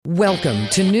Welcome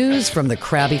to News from the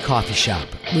Krabby Coffee Shop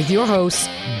with your hosts,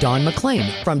 Don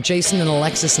McClain from Jason and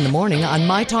Alexis in the Morning on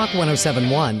My Talk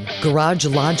 1071, Garage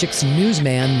Logic's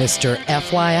newsman, Mr.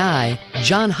 FYI,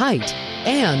 John Haidt,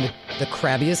 and the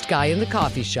crabbiest guy in the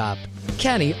coffee shop,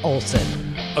 Kenny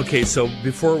Olson. Okay, so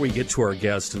before we get to our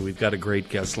guest, and we've got a great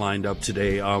guest lined up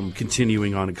today,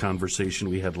 continuing on a conversation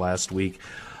we had last week,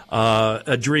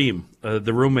 a dream.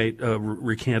 The roommate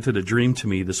recanted a dream to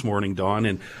me this morning, Dawn,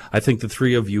 and I think the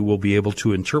three of you will be able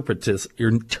to interpret this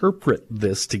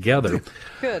together.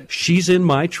 Good. She's in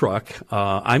my truck.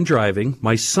 I'm driving.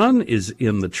 My son is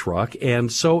in the truck, and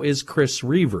so is Chris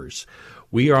Reavers.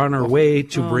 We are on our way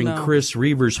to bring Chris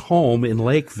Reavers home in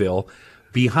Lakeville.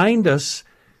 Behind us,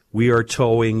 we are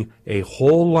towing a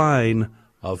whole line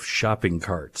of shopping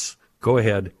carts. Go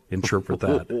ahead, interpret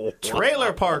that.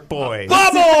 Trailer Park Boys.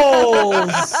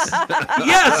 Bubbles!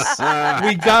 Yes!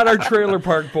 We got our Trailer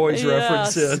Park Boys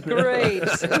reference in. Great.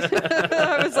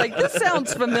 I was like, this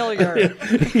sounds familiar.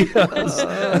 Yes.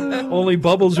 Only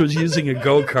Bubbles was using a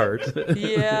go-kart.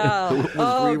 Yeah. Was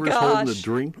Reavers holding the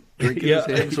drink in his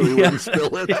hand so he wouldn't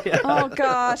spill it? Oh,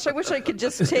 gosh. I wish I could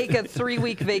just take a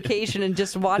 3-week vacation and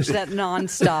just watch that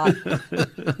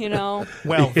nonstop. You know?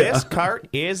 Well, this cart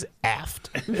is aft.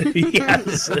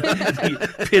 Yes. He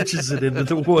pitches it into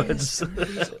the woods.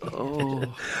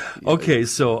 Okay,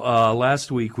 so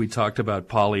last week we talked about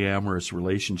polyamorous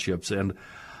relationships, and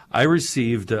I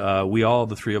received,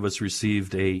 the three of us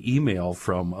received a email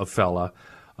from a fella,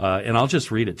 and I'll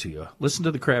just read it to you. Listen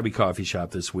to the Krabby Coffee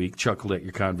Shop this week, chuckled at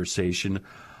your conversation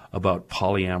about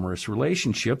polyamorous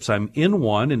relationships. I'm in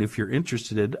one, and if you're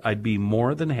interested, I'd be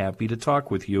more than happy to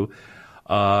talk with you.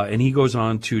 And he goes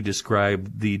on to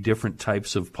describe the different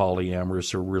types of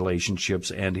polyamorous or relationships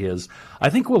and his. I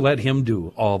think we'll let him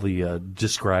do all the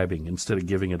describing instead of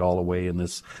giving it all away in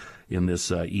this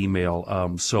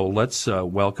email. So let's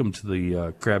welcome to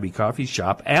the Krabby Coffee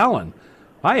Shop, Alan.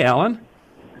 Hi, Alan.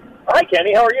 Hi,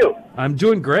 Kenny. How are you? I'm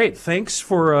doing great. Thanks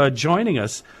for joining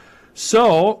us.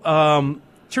 So,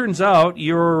 turns out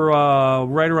you're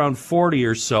right around 40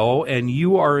 or so, and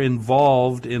you are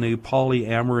involved in a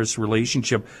polyamorous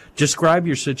relationship. Describe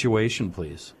your situation,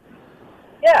 please.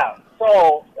 Yeah.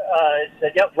 So,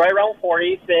 right around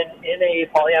 40. Been in a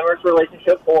polyamorous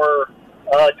relationship for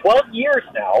 12 years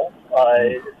now.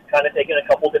 It's kind of taken a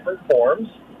couple different forms,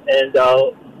 and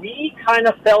we kind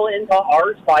of fell into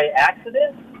ours by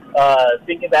accident.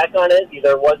 Thinking back on it,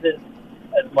 there wasn't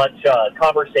as much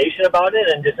conversation about it,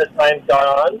 and just as time's gone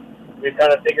on, we've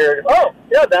kind of figured,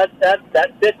 that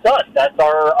fits us. That's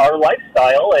our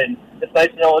lifestyle, and it's nice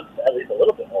to know it's at least a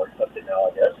little bit more accepted now,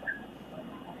 I guess.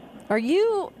 Are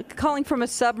you calling from a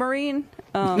submarine?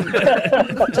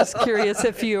 Just curious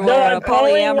if you No, are I'm a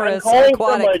polyamorous calling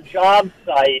aquatic. from a job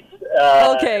site.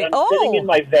 Okay. I'm sitting in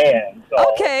my van.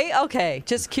 So. Okay.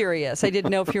 Just curious. I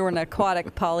didn't know if you were an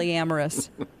aquatic polyamorous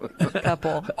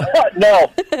couple.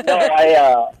 No.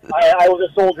 I was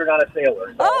a soldier, not a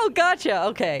sailor. So. Oh, gotcha.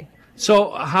 Okay.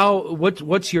 So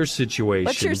what's your situation?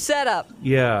 What's your setup?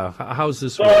 Yeah, how's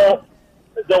this So, work?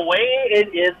 the way it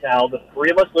is now, the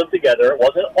three of us live together. It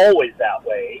wasn't always that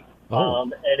way. Oh.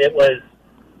 And it was,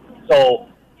 so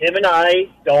him and I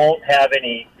don't have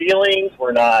any feelings.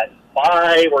 We're not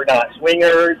bi. We're not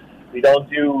swingers. We don't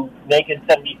do naked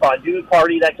 70 fondue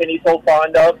party that Kenny's so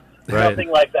fond of. Right. Nothing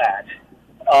like that.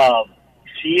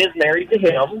 She is married to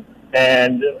him,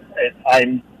 and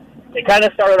it kind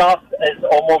of started off as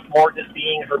almost more just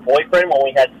being her boyfriend when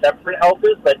we had separate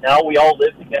houses, but now we all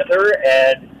live together,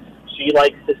 and she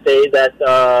likes to say that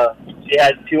she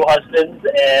has two husbands,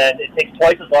 and it takes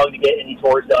twice as long to get any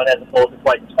chores done as opposed to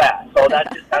twice as fast. So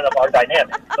that's just kind of our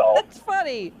dynamic. So That's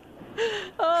funny.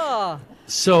 Oh.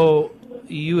 So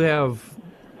you have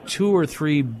 2 or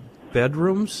 3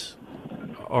 bedrooms,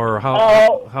 or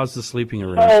how's the sleeping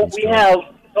arrangements? So we have,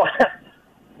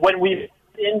 when we've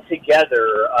been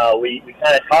together, we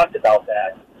kind of talked about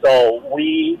that. So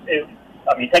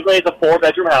technically it's a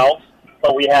 4-bedroom house,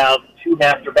 but we have 2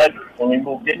 master bedrooms. When we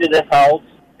moved into this house,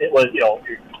 it was, your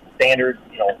standard,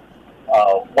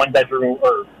 1-bedroom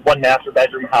or 1 master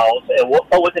bedroom house,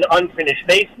 but with an unfinished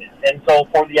basement. And so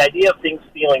for the idea of things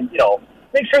feeling,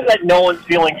 make sure that no one's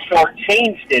feeling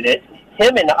shortchanged in it,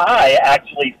 him and I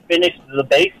actually finished the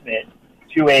basement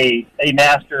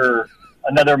to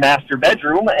another master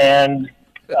bedroom, and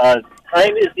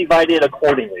time is divided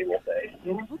accordingly, we'll say.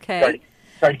 Okay.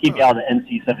 Try to keep you out of the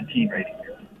NC-17 rating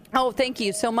here. Oh, thank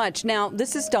you so much. Now,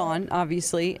 this is Dawn,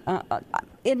 obviously.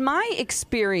 In my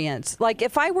experience, like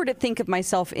if I were to think of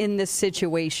myself in this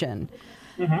situation,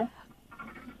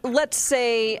 let's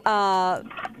say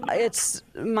it's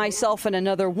myself and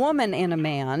another woman and a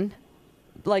man,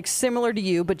 like similar to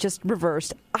you, but just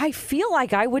reversed, I feel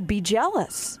like I would be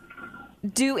jealous.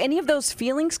 Do any of those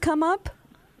feelings come up?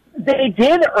 They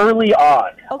did early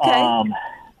on. Okay.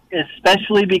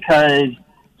 Especially because,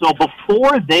 so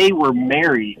before they were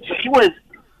married, she was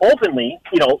openly,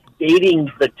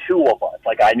 dating the two of us.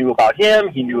 Like, I knew about him,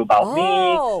 he knew about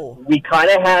me. We kind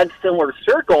of had similar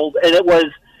circles, and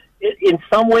in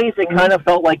some ways, it kind of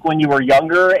felt like when you were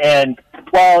younger, and,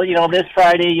 well, this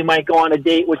Friday you might go on a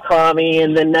date with Tommy,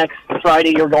 and then next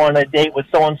Friday you're going on a date with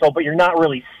so-and-so, but you're not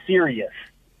really serious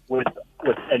with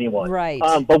anyone. Right.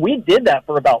 But we did that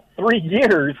for about 3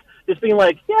 years, just being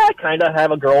like, yeah, I kind of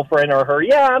have a girlfriend, or her,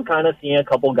 yeah, I'm kind of seeing a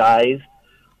couple guys.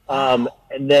 And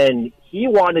then he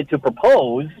wanted to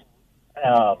propose,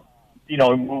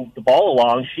 move the ball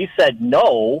along. She said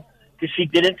no, because she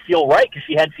didn't feel right, because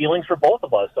she had feelings for both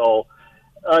of us. So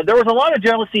there was a lot of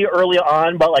jealousy early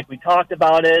on, but like we talked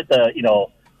about it,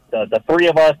 the three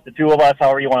of us, the two of us,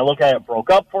 however you want to look at it, broke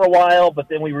up for a while, but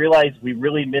then we realized we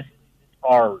really missed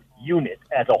our unit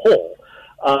as a whole.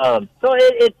 So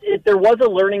there was a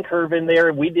learning curve in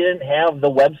there. We didn't have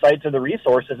the websites or the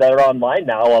resources that are online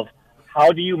now of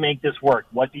how do you make this work?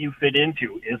 What do you fit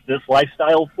into? Is this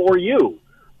lifestyle for you?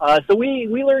 So we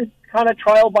learned kind of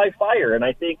trial by fire, and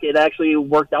I think it actually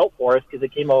worked out for us because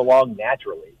it came along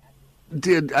naturally.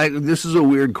 This is a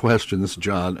weird question, this is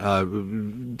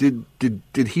John.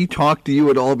 Did he talk to you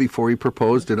at all before he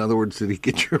proposed? In other words, did he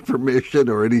get your permission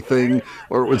or anything,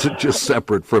 or was it just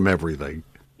separate from everything?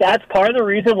 That's part of the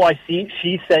reason why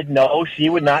she said no. She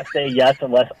would not say yes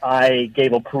unless I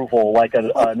gave approval, like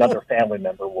another family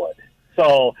member would.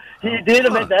 So he did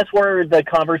admit that's where the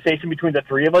conversation between the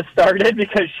three of us started,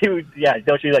 because she was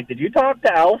like, did you talk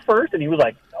to Al first? And he was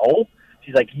like, no.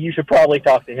 She's like, you should probably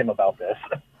talk to him about this.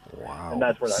 Wow. And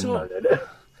that's where that started.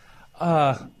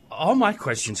 All my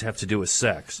questions have to do with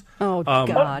sex. Oh,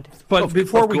 God. But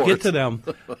before we get to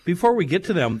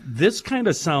them, this kind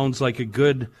of sounds like a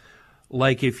good,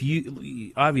 like if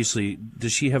you, obviously,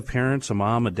 does she have parents, a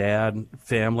mom, a dad,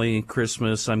 family,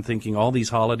 Christmas? I'm thinking all these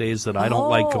holidays that I don't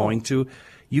like going to.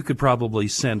 You could probably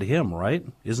send him, right?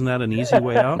 Isn't that an easy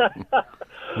way out?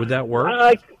 Would that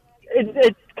work?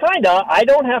 It's kind of. I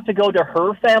don't have to go to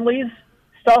her family's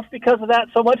stuff because of that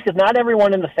so much, because not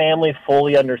everyone in the family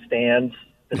fully understands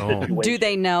the situation. Do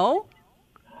they know?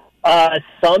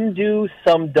 Some do,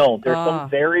 some don't. There's some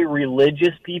very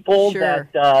religious people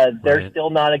that they're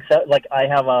still not accept. Like I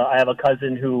have a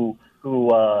cousin who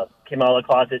came out of the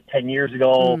closet 10 years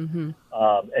ago,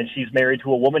 and she's married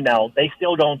to a woman now. They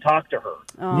still don't talk to her.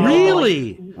 Oh.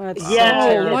 Really?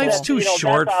 Yeah. Life's too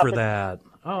short for that.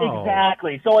 Oh.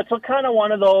 Exactly. So it's kind of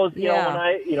one of those, when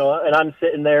and I'm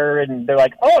sitting there and they're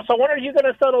like, oh, so when are you going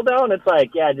to settle down? It's like,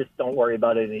 yeah, just don't worry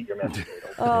about it and eat your mashed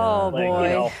potatoes. Oh,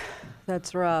 boy.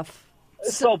 That's rough.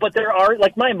 So, but there are,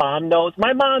 like, my mom knows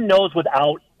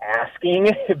without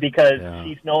asking, because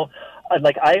she's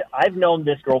I've known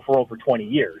this girl for over 20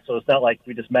 years. So it's not like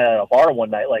we just met at a bar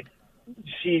one night. Like,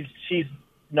 she's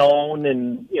known,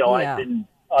 and, I've been in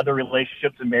other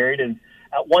relationships and married, and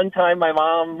at one time, my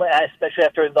mom, especially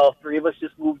after the three of us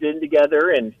just moved in together,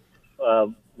 and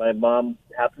my mom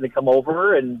happened to come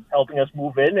over and helping us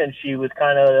move in, and she was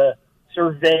kind of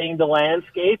surveying the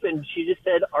landscape, and she just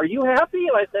said, "Are you happy?"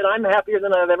 And I said, "I'm happier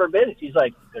than I've ever been." And she's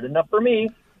like, "Good enough for me."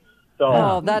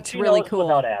 So that's really cool.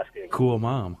 Without asking. Cool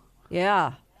mom.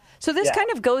 Yeah. So this kind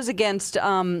of goes against,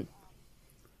 I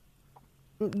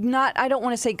don't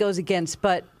want to say goes against,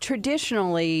 but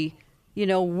traditionally,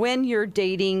 when you're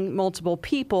dating multiple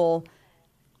people,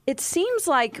 it seems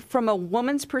like from a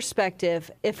woman's perspective,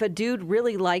 if a dude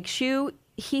really likes you,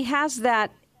 he has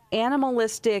that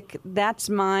animalistic, that's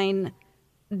mine,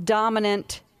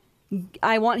 dominant,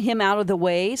 I want him out of the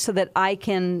way so that I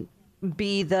can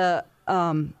be the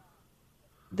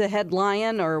head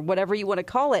lion or whatever you want to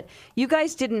call it. You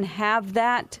guys didn't have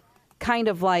that kind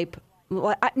of like,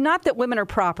 not that women are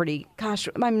property. Gosh,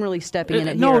 I'm really stepping in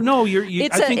it here. No, I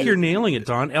think you're nailing it,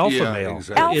 Don. Alpha male.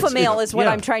 Exactly. Alpha male is what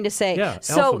I'm trying to say. Yeah,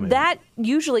 so that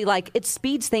usually, it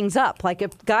speeds things up. Like,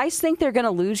 if guys think they're going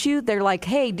to lose you, they're like,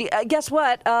 hey, guess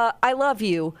what? I love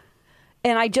you,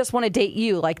 and I just want to date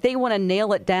you. Like, they want to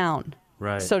nail it down,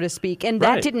 right, so to speak. And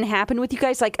that didn't happen with you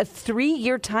guys. Like, a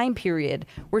 3-year time period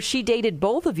where she dated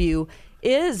both of you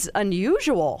is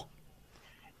unusual.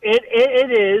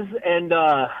 It is, and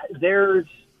there's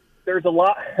a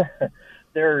lot.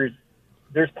 there's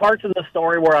parts of the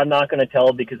story where I'm not going to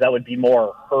tell, because that would be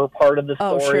more her part of the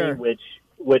story,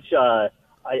 which I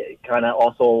kind of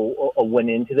also went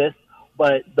into this.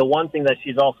 But the one thing that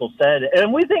she's also said,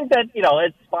 and we think that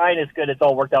it's fine, it's good, it's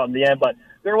all worked out in the end. But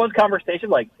there was conversation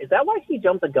like, is that why he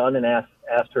jumped the gun and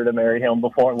asked her to marry him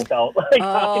before without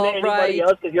talking to anybody right.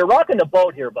 else? Because you're rocking the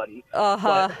boat here, buddy.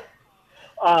 But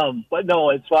no,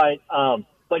 it's fine.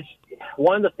 But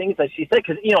one of the things that she said,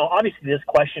 because, obviously this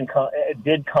question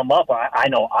did come up. I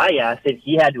know I asked it.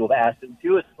 He had to have asked it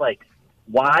too. It's like,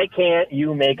 why can't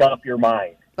you make up your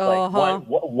mind? Like,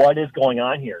 what is going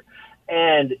on here?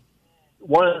 And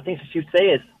one of the things that she would say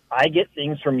is, I get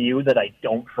things from you that I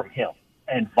don't from him,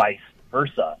 and vice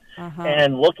versa.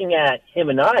 And looking at him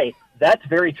and I, that's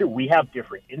very true. We have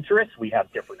different interests. We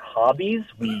have different hobbies.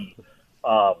 There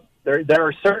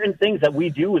are certain things that we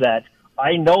do that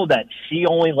I know that she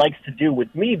only likes to do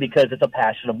with me because it's a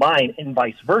passion of mine, and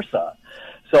vice versa.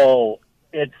 So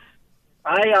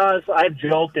I've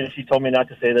joked, and she told me not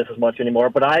to say this as much anymore,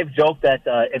 but I've joked that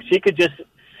if she could just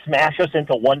smash us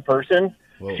into one person,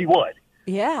 she would.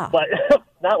 Yeah. But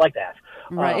not like that.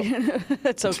 Right.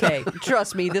 It's okay.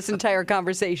 Trust me, this entire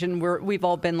conversation, we've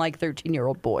all been like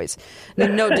 13-year-old boys.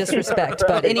 No disrespect,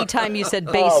 but anytime you said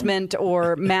basement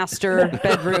or master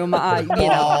bedroom, you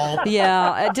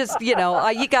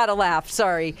got to laugh.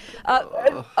 Sorry.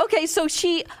 Okay, so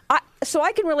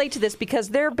I can relate to this because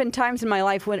there have been times in my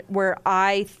life where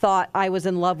I thought I was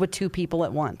in love with two people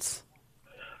at once,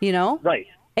 Right.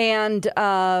 And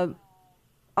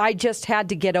I just had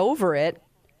to get over it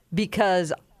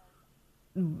because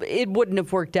it wouldn't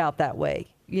have worked out that way.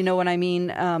 You know what I mean?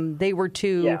 They were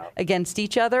two against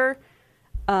each other.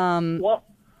 Well,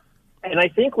 and I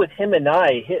think with him and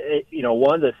I,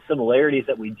 one of the similarities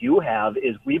that we do have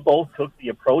is we both took the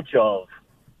approach of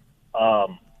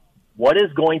what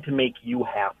is going to make you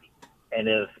happy. And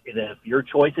if your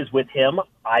choice is with him,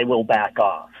 I will back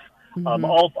off.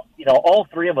 All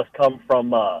three of us come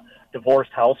from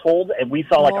divorced household, and we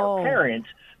saw our parents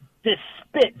just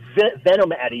spit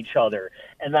venom at each other.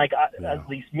 And at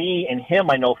least me and him,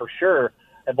 I know for sure,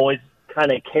 have always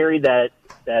kind of carried that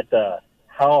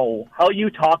how you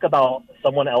talk about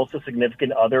someone else's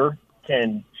significant other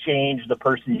can change the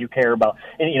person you care about.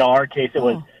 And in our case, it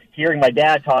was hearing my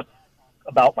dad talk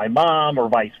about my mom or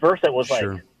vice versa. It was like,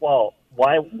 well,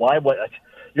 why what?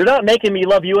 You're not making me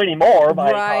love you anymore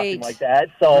by talking like that.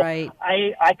 So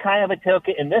I kind of took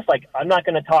it in this, like, I'm not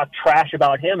going to talk trash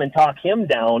about him and talk him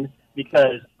down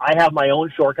because I have my own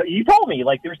shortcut. You told me,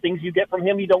 like, there's things you get from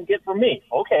him you don't get from me.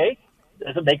 Okay.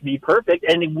 Doesn't make me perfect.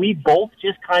 And we both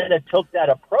just kind of took that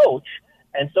approach.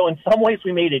 And so in some ways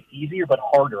we made it easier but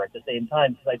harder at the same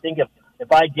time. Because I think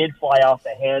if I did fly off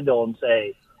the handle and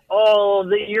say,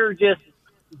 you're just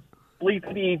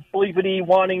bleepity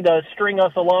wanting to string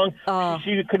us along,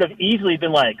 she could have easily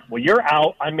been like, well, you're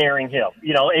out, I'm marrying him.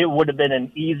 It would have been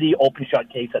an easy open shut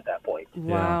case at that point.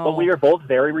 Wow. But we were both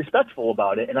very respectful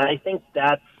about it, and I think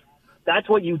that's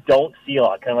what you don't see a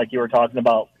lot, kind of like you were talking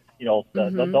about,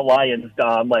 the Lions,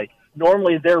 Dom. Like,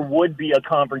 normally there would be a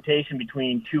confrontation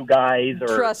between two guys. Or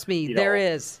trust me, there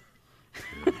is.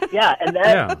 Yeah, and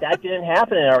that didn't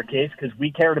happen in our case because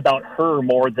we cared about her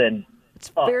more than it's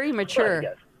very mature. I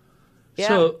guess. Yeah.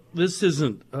 So this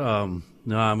isn't. Let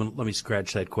me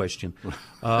scratch that question.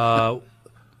 What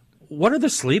are the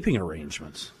sleeping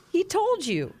arrangements? He told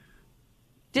you,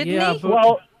 didn't he?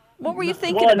 Well, what were you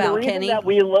thinking about, Kenny? That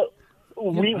we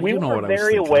were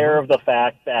very aware of the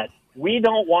fact that we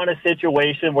don't want a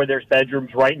situation where there's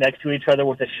bedrooms right next to each other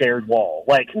with a shared wall.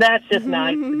 Like, that's just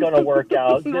not going to work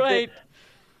out. Right.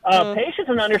 Patience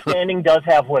and understanding does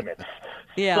have limits.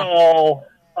 Yeah.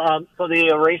 So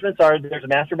the arrangements are, there's a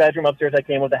master bedroom upstairs that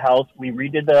came with the house. We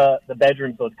redid the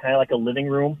bedroom, so it's kind of like a living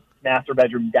room, master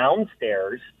bedroom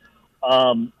downstairs.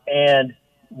 And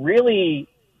really,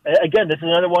 again, this is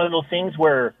another one of those things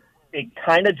where it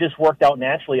kind of just worked out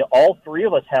naturally. All three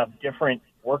of us have different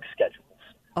work schedules.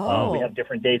 We have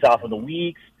different days off of the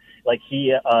weeks. Like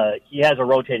he has a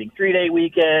rotating 3-day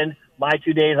weekend. My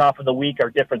 2 days off of the week are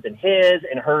different than his,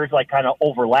 and hers like kind of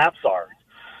overlaps ours.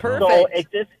 Perfect. So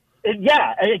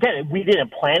again, we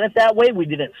didn't plan it that way. We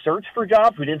didn't search for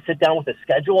jobs. We didn't sit down with a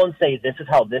schedule and say, this is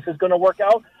how this is going to work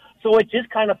out. So it just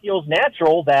kind of feels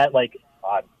natural that, like,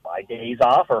 on my days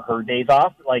off or her days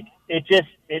off, like, it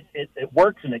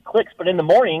works and it clicks. But in the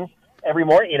morning, every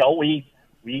morning, we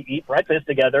eat breakfast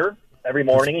together every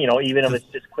morning, even if it's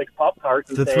just quick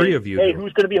Pop-Tarts. And the say, three of you. Hey,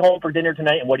 who's going to be home for dinner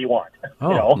tonight and what do you want?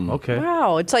 Okay.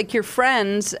 Wow, it's like your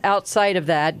friends outside of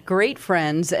that, great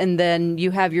friends, and then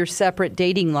you have your separate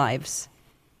dating lives.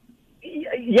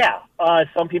 Yeah,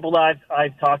 some people that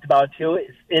I've talked about too.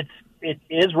 It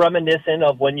is reminiscent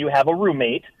of when you have a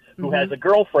roommate who has a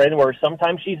girlfriend, where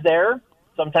sometimes she's there,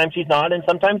 sometimes she's not, and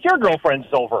sometimes your girlfriend's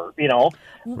over.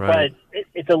 Right. But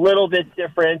it's a little bit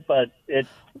different, but it's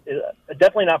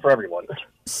definitely not for everyone.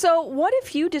 So what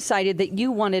if you decided that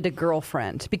you wanted a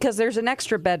girlfriend? Because there's an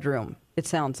extra bedroom, it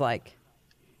sounds like.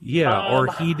 Yeah,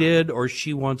 or he did, or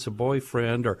she wants a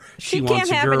boyfriend, or she She wants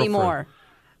can't a have girlfriend. any more.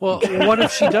 Well, what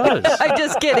if she does? I'm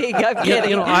just kidding. I'm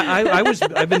kidding.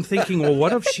 I've been thinking, well,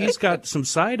 what if she's got some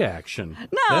side action?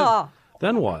 No.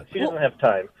 Then what? She doesn't have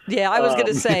time. Yeah, I was going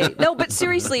to say. No, but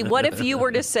seriously, what if you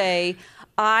were to say,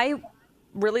 I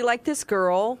really like this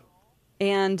girl,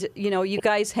 and, you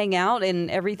guys hang out and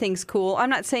everything's cool.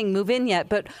 I'm not saying move in yet,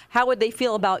 but how would they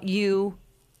feel about you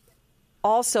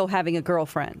also having a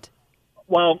girlfriend?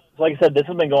 Well, like I said, this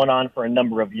has been going on for a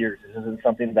number of years. This isn't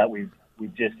something that we've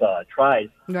just tried.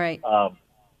 Right. So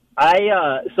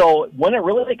when it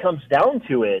really comes down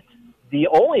to it, the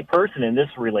only person in this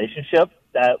relationship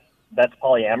that's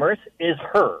polyamorous is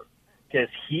her, because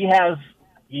he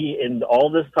in all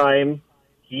this time,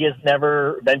 he has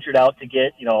never ventured out to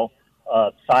get,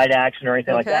 side action or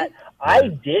anything like that. I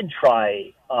did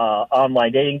try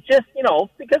online dating just,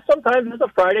 because sometimes it's a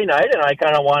Friday night and I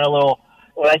kind of want a little,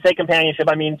 when I say companionship,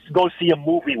 I mean go see a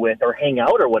movie with or hang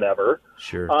out or whatever.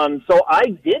 Sure. So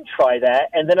I did try that,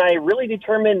 and then I really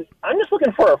determined I'm just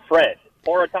looking for a friend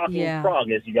or a talking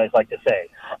frog, as you guys like to say.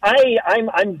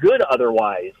 I'm good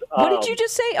otherwise. What did you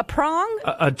just say? A prong?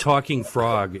 A talking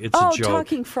frog. It's a joke.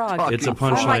 Talking frog. It's a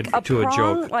punchline to a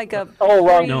joke. Like a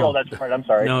wrong. No. No, that's right. I'm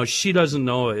sorry. No, she doesn't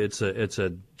know it's a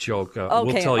joke.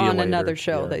 We'll tell you on later. another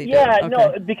show. That you Yeah, did.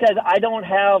 no, because I don't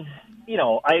have,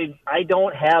 I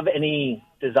don't have any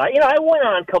desire. I went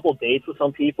on a couple dates with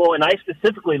some people, and I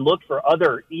specifically looked for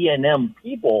other E&M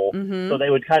people so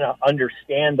they would kind of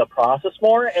understand the process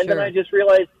more. And then I just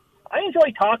realized I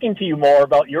enjoy talking to you more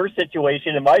about your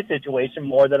situation and my situation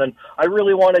more than I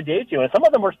really want to date you. And some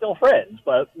of them are still friends,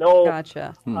 but no.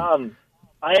 Gotcha.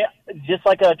 I just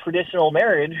like a traditional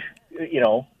marriage,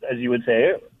 as you would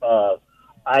say.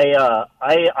 I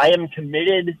am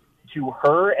committed to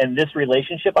her and this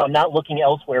relationship. I'm not looking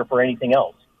elsewhere for anything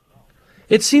else.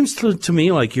 It seems to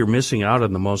me like you're missing out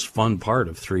on the most fun part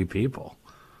of three people.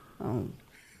 Oh.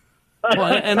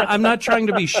 Well, and I'm not trying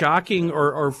to be shocking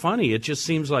or funny. It just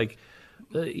seems like,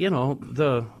 I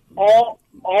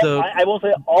will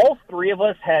say all three of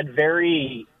us had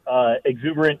very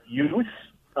exuberant youth.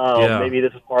 Maybe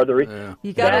this is part of the reason.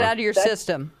 You got it out of your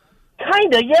system.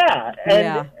 Kind of, yeah.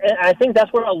 And I think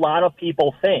that's what a lot of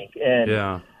people think.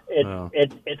 And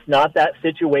it's not that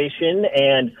situation.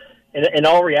 And in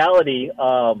all reality,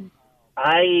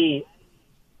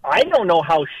 I don't know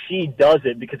how she does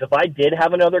it, because if I did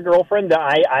have another girlfriend,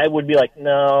 I would be like,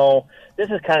 no, this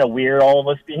is kind of weird, all of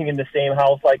us being in the same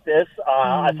house like this.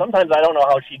 Sometimes I don't know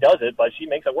how she does it, but she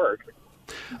makes it work.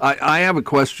 I have a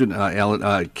question,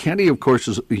 Alan. Kenny, of course,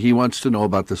 he wants to know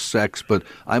about the sex, but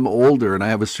I'm older and I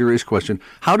have a serious question.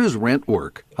 How does rent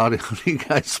work? How do you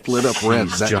guys split up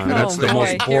rent? John, that's the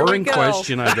most boring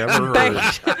question I've ever heard.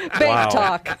 Bank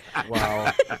talk.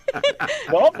 Wow.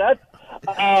 Well, that's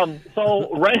so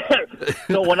when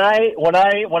I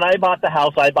bought the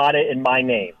house, I bought it in my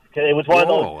name. It was one of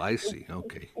those. Oh, I see.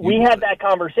 Okay. We had that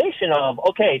conversation of,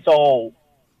 okay, so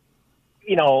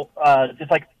just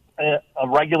like a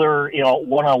regular,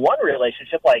 one-on-one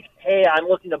relationship, like, hey, I'm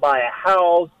looking to buy a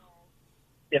house.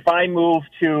 If I move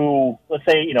to, let's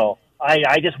say,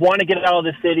 I just want to get out of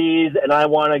the cities and I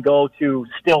want to go to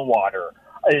Stillwater.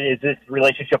 Is this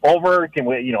relationship over? Can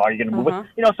we, are you going to move?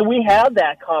 So we had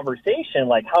that conversation,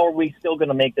 like, how are we still going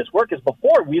to make this work? Because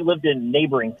before we lived in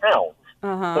neighboring towns,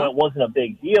 so it wasn't a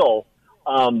big deal.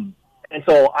 And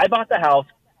so I bought the house,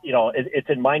 it's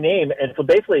in my name. And so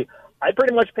basically I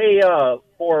pretty much pay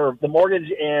for the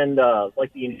mortgage and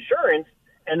like the insurance,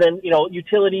 and then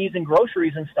utilities and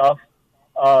groceries and stuff.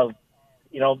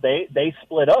 They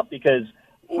split up because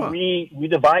we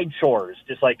divide chores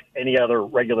just like any other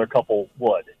regular couple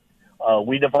would.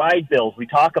 We divide bills. We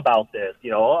talk about this,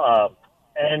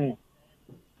 and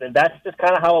that's just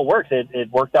kind of how it works. It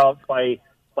worked out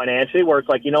financially, where it's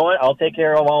like, you know what, I'll take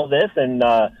care of all this, and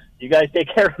you guys take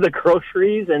care of the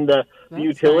groceries and the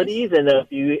utilities. Nice. And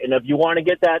if you want to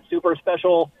get that super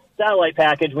special satellite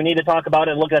package, we need to talk about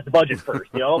it and look at the budget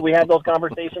first. We have those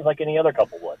conversations like any other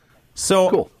couple would. So,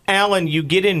 cool. Alan, you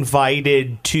get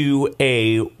invited to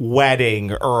a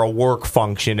wedding or a work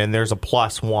function, and there's a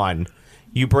 +1.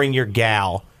 You bring your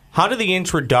gal. How do the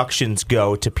introductions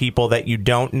go to people that you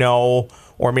don't know,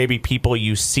 or maybe people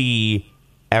you see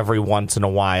every once in a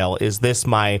while? This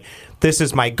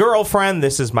is my girlfriend,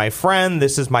 this is my friend,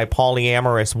 this is my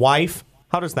polyamorous wife?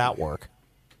 How does that work?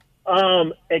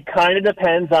 It kind of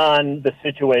depends on the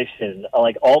situation.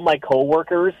 Like, all my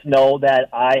coworkers know that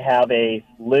I have a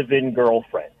live-in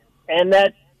girlfriend, and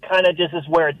that kind of just is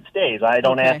where it stays. I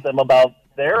don't ask them about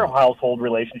their household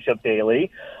relationship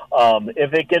daily.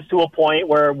 If it gets to a point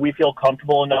where we feel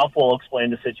comfortable enough, we'll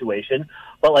explain the situation.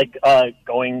 But like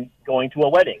going to a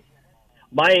wedding,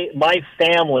 my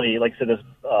family, like I said,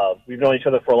 we've known each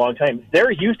other for a long time.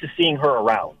 They're used to seeing her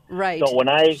around. Right. So when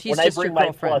I bring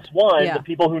my plus one, the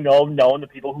people who know, and the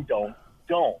people who don't.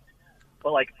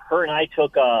 But like her and I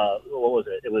took what was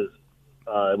it? It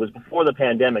was before the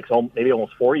pandemic, so maybe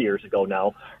almost 4 years ago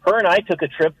now. Her and I took a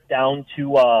trip down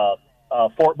to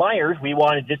Fort Myers. We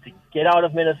wanted just to get out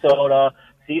of Minnesota,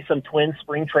 see some Twins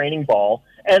spring training ball.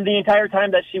 And the entire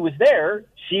time that she was there,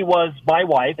 she was my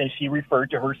wife, and she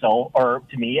referred to herself or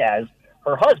to me as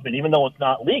her husband, even though it's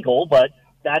not legal. But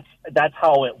that's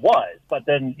how it was. But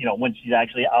then, when she's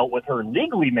actually out with her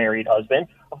legally married husband,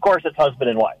 of course it's husband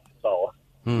and wife. So.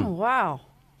 Oh, wow.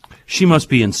 She must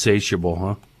be insatiable,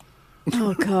 huh?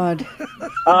 Oh, God.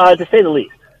 To say the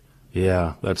least.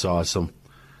 Yeah, that's awesome.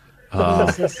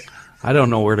 I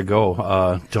don't know where to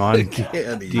go. Dawn,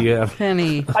 do you have...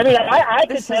 Penny. I mean, I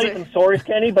could tell you some stories,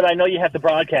 Kenny, but I know you have to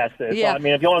broadcast this. Yeah. So, I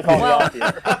mean, if you want to call me off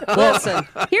here. Listen,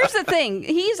 here's the thing.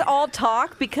 He's all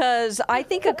talk because I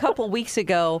think a couple weeks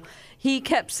ago he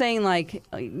kept saying, like,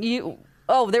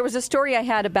 there was a story I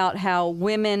had about how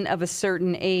women of a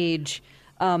certain age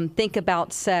think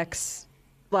about sex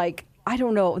like, I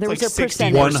don't know. There was a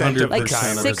percentage. 100%. Like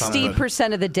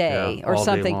 60% of the day or all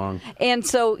something. Day long. And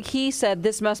so he said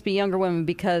this must be younger women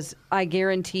because I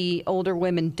guarantee older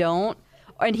women don't.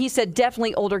 And he said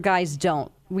definitely older guys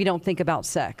don't. We don't think about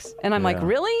sex. And I'm like,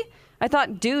 really? I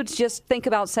thought dudes just think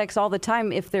about sex all the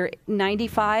time if they're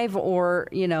 95 or,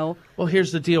 Well,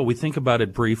 here's the deal. We think about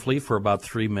it briefly for about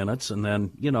 3 minutes and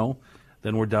then,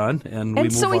 then we're done, and we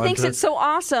move so he on thinks to it's so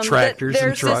awesome tractors that and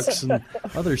there's trucks and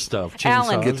other stuff.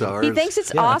 Alan, Chainsaws. he thinks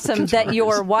it's awesome that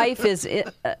your wife is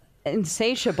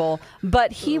insatiable,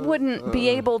 but he wouldn't be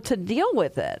able to deal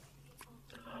with it.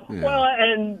 Yeah. Well,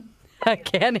 and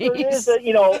Kenny, there is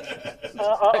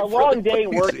a long day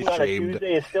working on a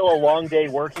Tuesday is still a long day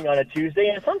working on a Tuesday,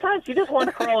 and sometimes you just want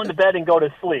to crawl into bed and go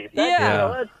to sleep.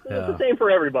 That's the same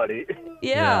for everybody.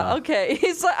 Yeah, okay.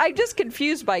 I'm just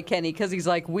confused by Kenny because he's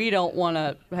like, we don't want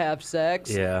to have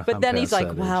sex. Yeah, but then he's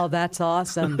like, wow, that's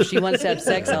awesome. She wants to have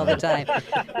sex all the time.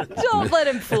 Don't let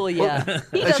him fool you. He As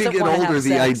you doesn't get want to older,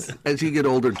 have sex. as you get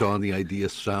older, Dawn, the idea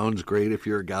sounds great if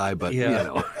you're a guy, but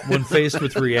when faced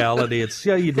with reality, it's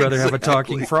you'd rather have a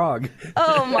talking frog.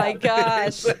 Oh my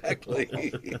gosh!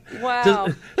 Exactly. Wow.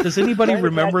 Does anybody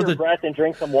remember catch your breath and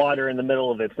drink some water in the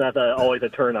middle of it? It's not always a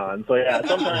turn on. So yeah,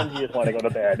 sometimes you just want to go to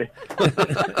bed.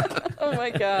 Oh my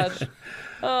gosh.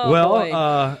 Oh, well,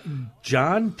 boy.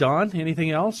 John, Dawn,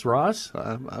 anything else? Ross?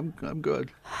 I'm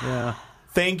good. Yeah.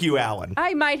 Thank you, Alan.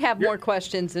 I might have more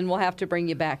questions, and we'll have to bring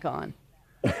you back on.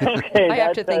 Okay, I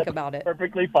have to think about it.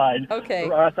 Perfectly fine. Okay.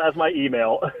 Ross has my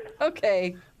email.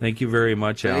 Okay. Thank you very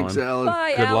much, Thanks, Alan. Alan.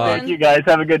 Bye, Good Alan. luck. Thank you guys.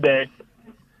 Have a good day.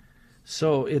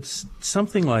 So it's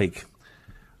something like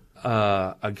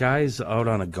a guy's out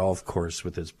on a golf course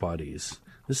with his buddies.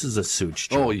 This is a Such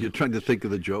joke. Oh, you're trying to think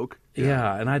of the joke?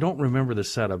 Yeah, and I don't remember the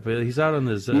setup. He's out on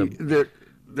this...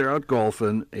 They're out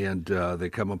golfing, and they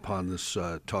come upon this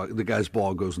talk. The guy's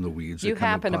ball goes in the weeds. You They come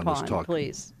happen this upon, talk.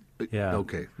 please. Yeah.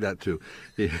 Okay, that too.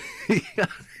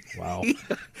 Wow.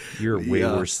 You're way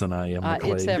worse than I am,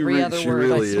 McClay. It's every other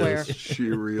word, I swear. Is. She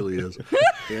really is.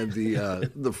 And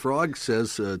the frog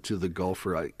says to the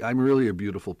golfer, I'm really a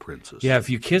beautiful princess. Yeah, if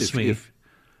you kiss me,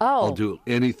 I'll do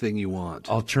anything you want.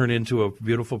 I'll turn into a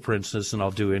beautiful princess, and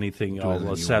I'll do anything.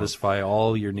 I'll satisfy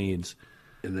all your needs.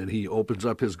 And then he opens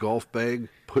up his golf bag,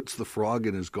 puts the frog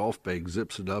in his golf bag,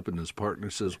 zips it up, and his partner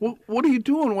says, what are you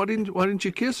doing? Why didn't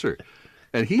you kiss her?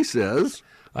 And he says...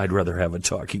 I'd rather have a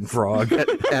talking frog.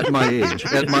 At my age,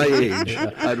 I'd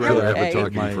rather have a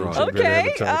talking frog.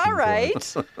 Okay, all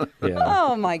right. Yeah.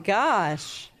 Oh, my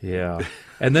gosh. Yeah.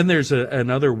 And then there's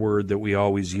another word that we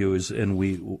always use, and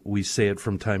we say it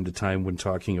from time to time when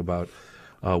talking about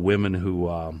women who,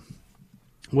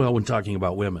 when talking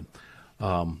about women,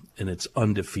 and it's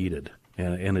undefeated,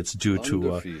 and it's due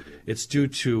to,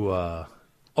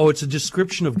 it's a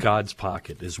description of God's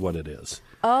pocket is what it is.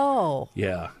 Oh.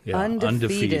 Yeah.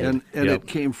 Undefeated. And it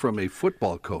came from a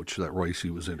football coach that Royce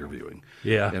was interviewing.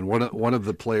 Yeah. And one of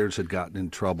the players had gotten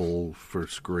in trouble for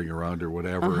screwing around or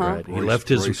whatever. Right. He left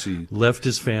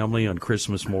his family on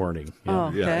Christmas morning. Yeah. Oh,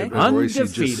 okay. Yeah, and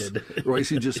Undefeated. Royce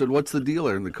just said, "What's the deal?"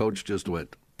 And the coach just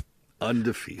went,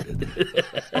 "Undefeated."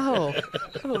 Oh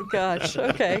gosh.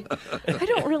 Okay. I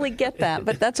don't really get that,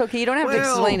 but that's okay. You don't have to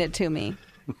explain it to me.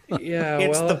 Yeah,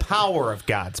 It's well, the power of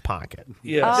God's pocket.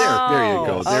 yes. There you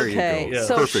go. There okay. you go.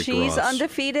 So Perfect, she's Ross.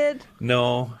 undefeated?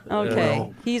 No.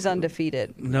 Okay. He's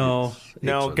undefeated. No.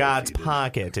 No, It's God's undefeated.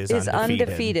 pocket is Is undefeated.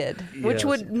 undefeated, which Yes.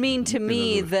 would mean to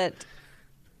me that.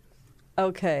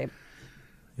 Okay.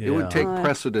 It would take Uh,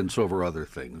 precedence over other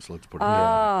things. Let's put it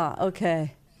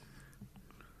Okay.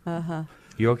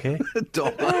 You okay?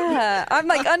 Don't. I'm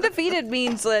like, undefeated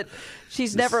means that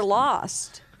she's never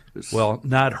lost. Well,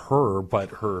 not her, but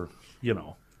her,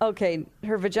 Okay.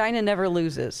 Her vagina never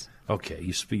loses. Okay,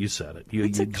 you said it.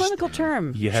 It's a clinical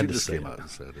term. You She had to just say came it. out and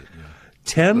said it. Yeah.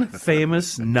 10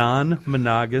 famous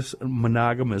non-monogamous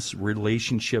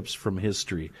relationships from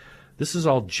history. This is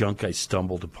all junk I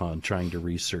stumbled upon trying to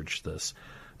research this.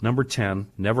 Number 10,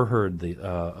 never heard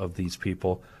of these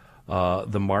people.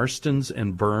 The Marstons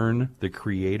and Byrne, the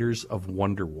creators of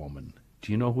Wonder Woman.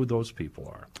 Do you know who those people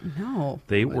are? No.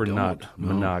 They were don't, not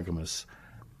no. monogamous.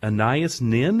 Anais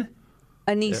Nin?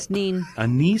 Anise Nin.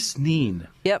 Anais Nin.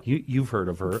 Yep. You've heard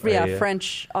of her. Yeah,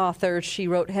 French author. She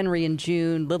wrote Henry and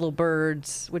June, Little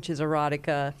Birds, which is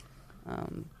erotica.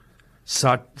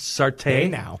 Sartre. Hey,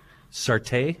 now.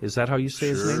 Sartre, is that how you say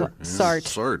his name? Sure.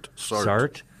 Sartre.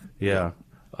 Sartre. Yeah.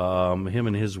 Him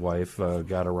and his wife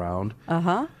got around.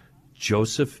 Uh-huh.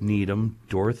 Joseph Needham,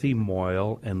 Dorothy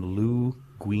Moyle, and Lou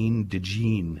Guin de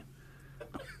Jean,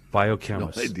 No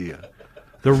biochemists. idea.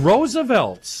 The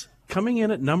Roosevelts, coming in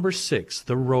at number 6,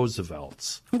 the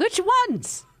Roosevelts. Which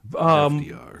ones?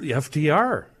 FDR. The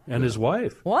FDR and his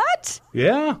wife. What?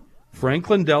 Yeah.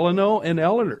 Franklin Delano and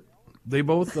Eleanor. They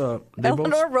both.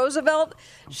 Eleanor Roosevelt,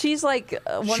 she's like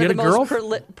one She of had the a most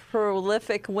girlfriend?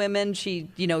 prolific women. She,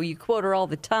 you quote her all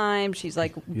the time. She's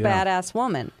like Yeah. badass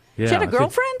woman. Yeah, she had I a think-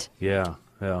 girlfriend? Yeah.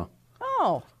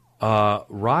 Oh.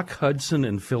 Rock Hudson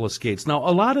and Phyllis Gates. Now,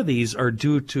 a lot of these are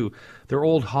due to they're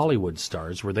old Hollywood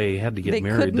stars where they had to get They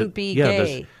married. couldn't be yeah,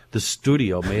 gay. The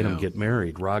studio made them get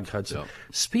married. Rock Hudson. Yeah.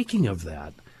 Speaking of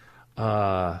that,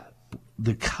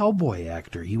 the cowboy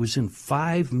actor, he was in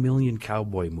 5 million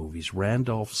cowboy movies.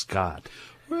 Randolph Scott.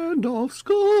 Randolph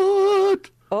Scott.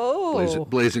 Oh.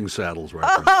 Blazing Saddles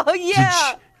reference. Oh,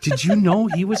 yeah. Did you know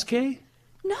he was gay?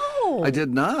 No. I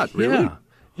did not, really.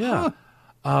 Yeah.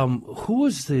 Who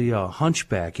was the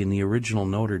hunchback in the original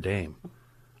Notre Dame?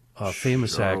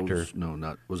 Famous actor. No,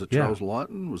 not. Was it Yeah. Charles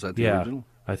Lawton? Was that the Yeah, original?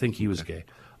 I think he was gay.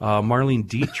 Marlene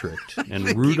Dietrich and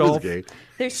He Rudolph. was gay.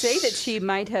 They say that she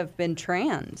might have been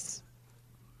trans.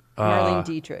 Marlene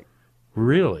Dietrich.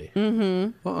 Really?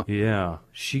 Mm-hmm. Huh. Yeah,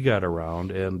 she got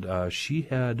around, and she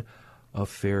had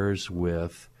affairs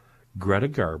with Greta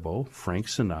Garbo, Frank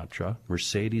Sinatra,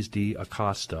 Mercedes D.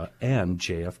 Acosta, and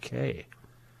JFK.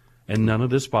 And none of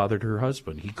this bothered her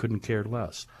husband. He couldn't care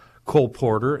less. Cole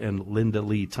Porter and Linda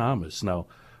Lee Thomas. Now,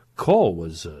 Cole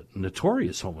was a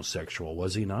notorious homosexual,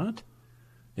 was he not?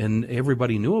 And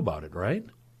everybody knew about it, right?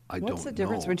 I What's don't the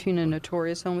difference know. between a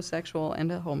notorious homosexual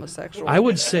and a homosexual? I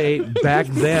would say back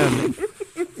then,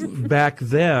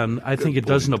 I think it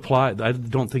doesn't apply. I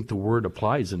don't think the word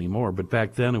applies anymore. But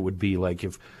back then, it would be like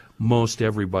if most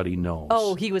everybody knows.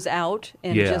 Oh, he was out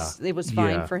and Yeah. just it was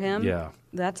fine Yeah. for him? Yeah.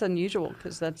 That's unusual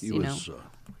because that's, He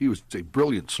was a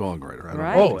brilliant songwriter. I don't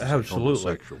Right. know Oh, if he's absolutely.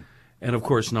 homosexual. And of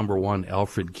course, number 1,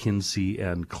 Alfred Kinsey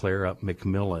and Clara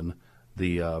Macmillan,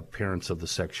 the parents of the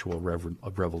sexual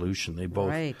revolution. They both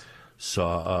Right.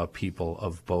 saw people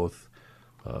of both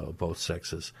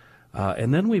sexes.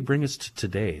 And then we bring us to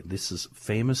today. This is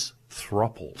famous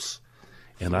thruples.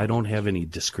 And I don't have any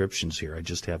descriptions here. I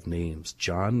just have names.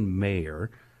 John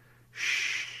Mayer,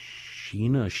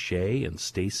 Sheena Shea, and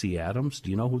Stacey Adams.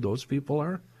 Do you know who those people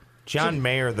are? John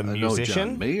Mayer, the I know musician.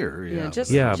 John Mayer. Yeah.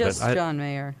 just Yeah, but John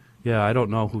Mayer. Yeah, I don't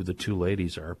know who the two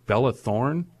ladies are. Bella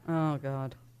Thorne, Oh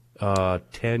God.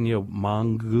 Tanya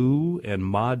Mongeau, and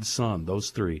Mod Sun.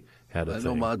 Those three had a I thing.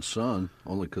 know Mod's son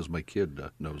only because my kid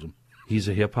knows him. He's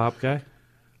a hip hop guy.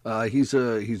 He's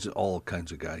all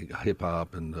kinds of guy, hip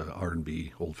hop and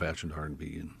R&B, old fashioned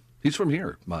R&B, and he's from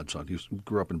here. Mod's son. He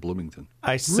grew up in Bloomington.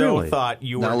 I so Really? thought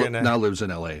you were Now, gonna. now lives in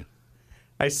L.A.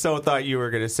 I so thought you were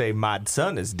gonna say my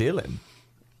son is Dylan.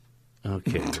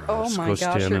 Okay. Oh Ross, my go gosh,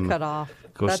 stand you're in- cut off.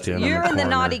 Go That's- stand you're in the corner.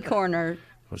 naughty corner.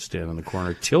 Go stand in the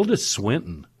corner. Tilda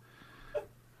Swinton.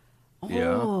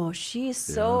 Yeah. Oh, she's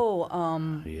so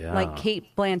Yeah. like Kate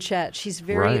Blanchett. She's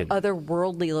very Right.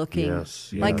 otherworldly looking.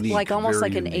 Yes, Like unique, like almost very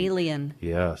like an unique. alien.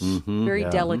 Yes. Very Yeah.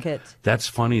 delicate. That's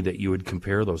funny that you would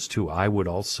compare those two. I would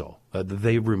also.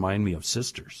 They remind me of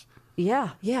sisters. Yeah.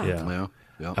 Yeah.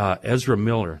 Yeah. Ezra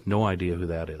Miller. No idea who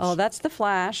that is. Oh, that's the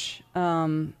Flash.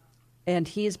 And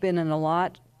he's been in a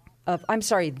lot of. I'm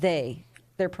sorry, they.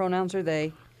 Their pronouns are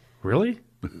they. Really?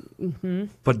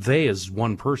 But they is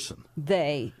one person.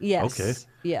 They, yes. Okay.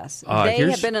 Yes. They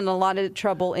here's- have been in a lot of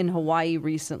trouble in Hawaii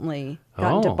recently.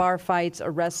 Got into Oh. bar fights,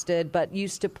 arrested, but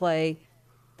used to play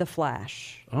The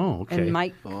Flash. Oh, okay. And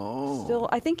Mike still,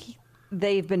 I think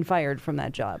they've been fired from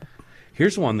that job.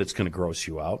 Here's one that's going to gross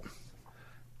you out.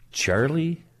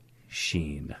 Charlie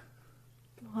Sheen.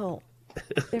 Well,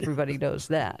 everybody knows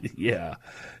that. Yeah.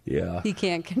 He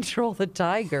can't control the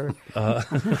tiger.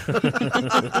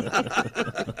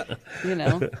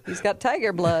 He's got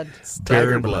tiger blood.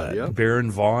 Tiger blood. Yep.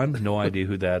 Baron Vaughn, no idea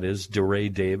who that is. DeRay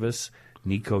Davis.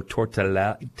 Nico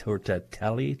Tortorella,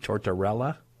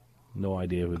 no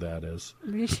idea who that is.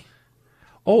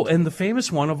 Oh, and the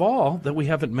famous one of all that we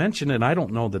haven't mentioned, and I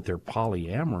don't know that they're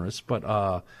polyamorous,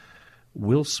 but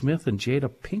Will Smith and Jada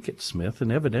Pinkett Smith,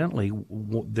 and evidently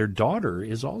their daughter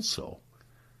is also.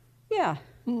 Yeah.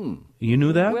 You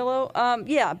knew that? Willow,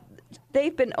 yeah,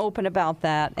 they've been open about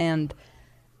that. And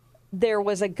there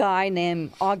was a guy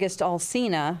named August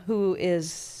Alsina who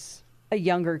is a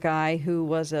younger guy who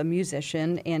was a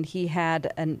musician, and he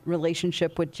had a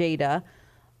relationship with Jada.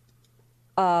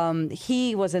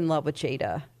 He was in love with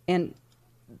Jada, and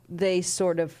they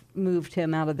sort of moved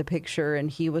him out of the picture, and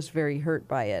he was very hurt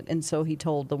by it. And so he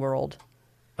told the world,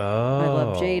 I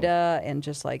love Jada, and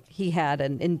just like he had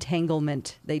an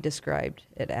entanglement, they described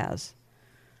it as.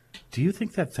 Do you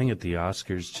think that thing at the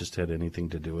Oscars just had anything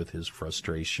to do with his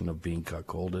frustration of being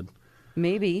cuckolded?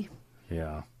 Maybe.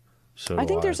 Yeah. So I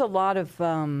think there's a lot of,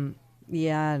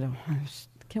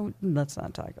 let's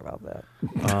not talk about that.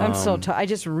 I'm so tired. I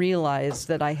just realized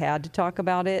that I had to talk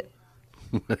about it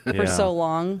for so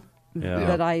long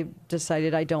that I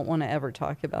decided I don't want to ever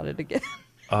talk about it again.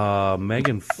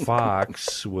 Megan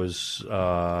Fox was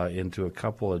into a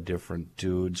couple of different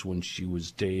dudes when she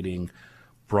was dating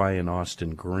Brian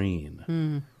Austin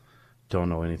Green. Don't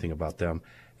know anything about them.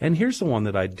 And here's the one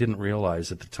that I didn't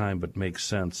realize at the time, but makes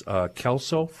sense.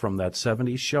 Kelso from that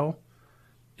 70s show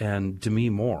and Demi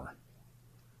Moore.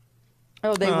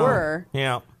 Oh, they were.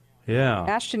 Yeah. Yeah.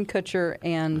 Ashton Kutcher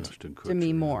and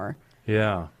Demi Moore.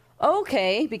 Yeah.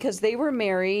 Okay, because they were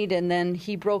married, and then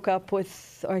he broke up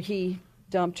with, or he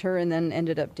dumped her, and then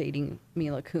ended up dating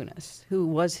Mila Kunis, who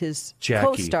was his Jackie.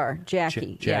 co-star,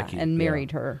 Jackie, Jackie, and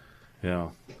married her. Yeah.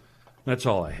 That's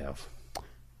all I have.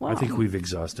 Wow. I think we've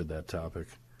exhausted that topic.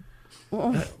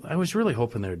 I was really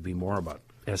hoping there'd be more about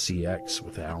SEX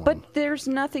with Alan. But there's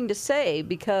nothing to say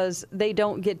because they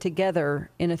don't get together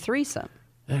in a threesome.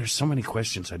 There's so many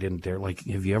questions I didn't dare. Like,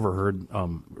 have you ever heard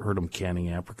them canning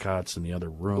apricots in the other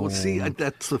room? Well, see,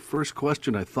 that's the first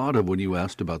question I thought of when you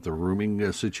asked about the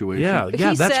rooming situation. Yeah, He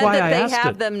that's said why that I they asked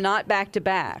have it. them not back to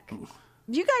back.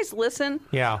 Do you guys listen?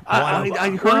 Yeah. I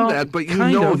heard Well, that, but you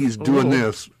kind know of, he's a doing little.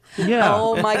 this. Yeah.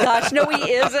 Oh my gosh, no,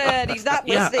 he isn't. He's not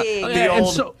Yeah. listening. the And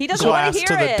old so- He doesn't want glass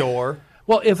to hear to the it. door.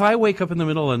 Well, if I wake up in the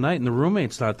middle of the night and the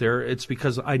roommate's not there, it's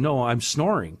because I know I'm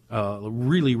snoring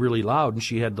really, really loud, and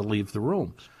she had to leave the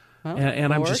room.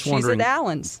 And I'm Or just she's wondering. at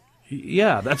Allen's.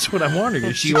 Yeah, that's what I'm wondering.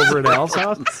 Is she over at Al's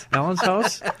house? Alan's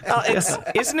house?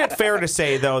 Isn't it fair to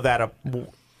say, though, that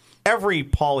every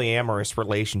polyamorous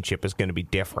relationship is going to be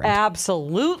different?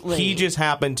 Absolutely. He just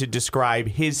happened to describe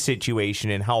his situation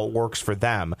and how it works for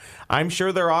them. I'm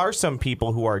sure there are some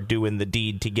people who are doing the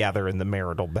deed together in the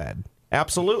marital bed.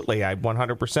 Absolutely. I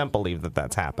 100% believe that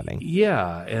that's happening.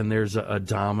 Yeah, and there's a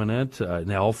dominant,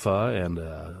 an alpha, and,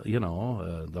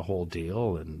 the whole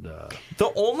deal. And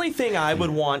The only thing I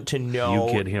would want to know...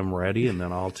 you get him ready, and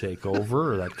then I'll take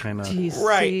over, or that kind of... Jeez,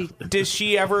 Right. see. Does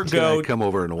she ever Can go... I come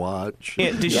over and watch?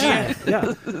 Does Yeah.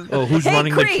 Oh, who's Hey,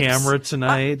 running creeps! the camera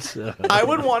tonight? I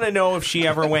would want to know if she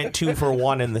ever went 2 for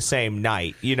 1 in the same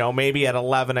night. You know, maybe at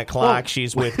 11 o'clock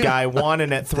she's with guy 1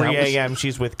 and at 3 a.m.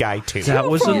 she's with guy 2. That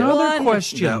was for another one.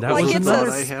 question. That Like was it's another.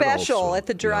 a I had special also. at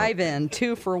the drive-in,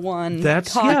 2 for 1.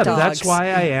 That's hot dogs. That's why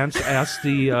I asked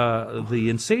the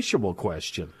insatiable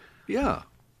question. Yeah.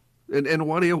 And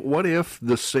what if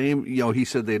the same, he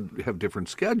said they'd have different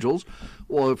schedules.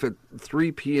 Well, if at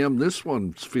 3 p.m. this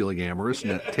one's feeling amorous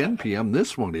and at 10 p.m.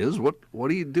 this one is, what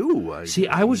do you do? See,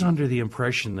 I was under the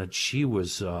impression that she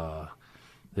was no,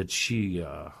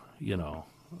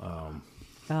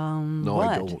 what?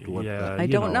 I don't. What, yeah, I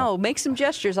don't know. Make some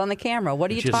gestures on the camera.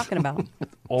 What are you Just- talking about?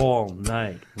 all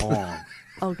night long.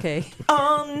 Okay.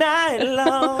 All night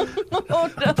long.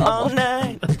 All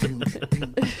night.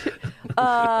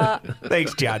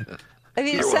 Thanks, John. I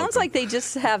mean, it sounds welcome. like they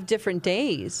just have different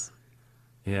days.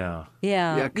 Yeah.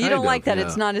 Yeah. Yeah, You kind don't of, like that yeah.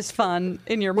 it's not as fun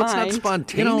in your Well, it's not mind.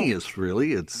 spontaneous,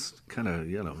 really. It's kind of,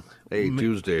 hey,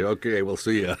 Tuesday, okay, we'll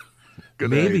see ya.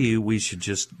 Maybe we should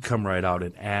just come right out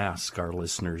and ask our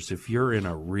listeners if you're in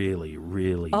a really,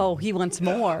 really Oh, he wants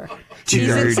more. He's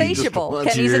Dirty. insatiable.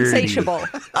 Kenny's Dirty. insatiable.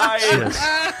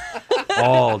 just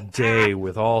all day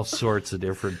with all sorts of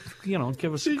different,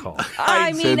 give us a call.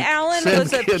 I mean, Alan send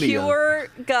was a Kenny pure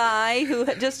guy who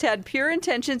just had pure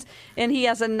intentions, and he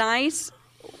has a nice,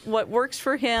 what works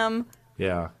for him,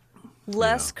 Yeah.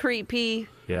 less creepy,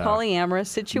 Yeah. polyamorous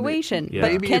situation. Yeah.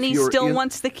 But Maybe if Kenny you're still in-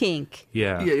 wants the kink.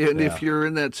 Yeah. Yeah, and yeah. if you're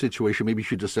in that situation, maybe you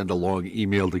should just send a long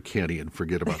email to Kenny and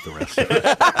forget about the rest of it.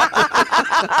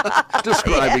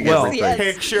 Describing Well, everything. yes.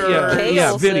 Picture. Yeah, Kale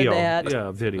yeah, said video. that.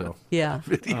 Yeah, video. Yeah.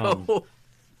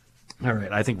 All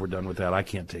right, I think we're done with that. I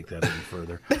can't take that any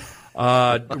further.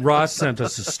 Ross sent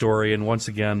us a story, and once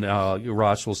again,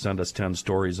 Ross will send us 10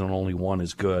 stories, and only one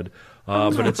is good.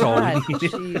 But it's all God, we need.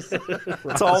 jeez.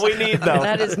 That's all we need, though.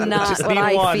 That is not Just what need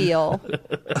I one. feel.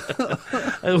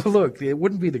 Look, it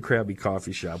wouldn't be the Krabby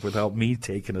Coffee Shop without me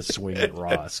taking a swing at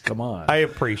Ross. Come on. I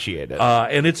appreciate it.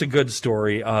 And it's a good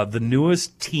story. The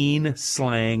newest teen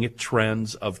slang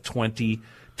trends of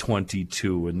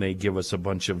 2022, and they give us a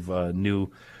bunch of new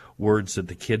words that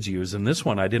the kids use. And this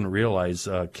one I didn't realize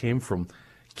came from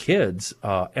kids.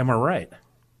 Am I right?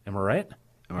 Am I right?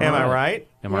 Am I right?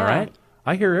 Am I Yeah. right?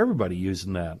 I hear everybody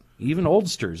using that, even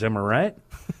oldsters. Am I right?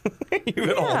 Even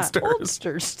Yeah, oldsters.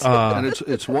 oldsters. And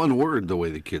it's one word the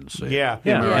way the kids say it. Yeah.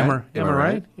 Yeah. Yeah. Am I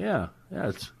right? Yeah. Yeah.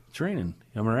 It's training.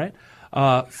 Am I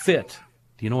right? Fit.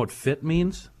 Do you know what fit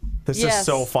means? This Yes. is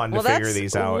so fun to Well, figure that's-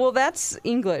 these out. Well, that's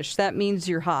English. That means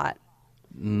you're hot.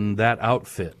 That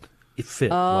outfit. It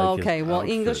fit. Oh, like it- okay. Well, outfit,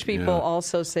 English people yeah.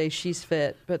 also say she's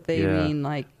fit, but they Yeah. mean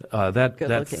like that Good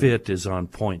looking. fit is on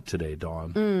point today,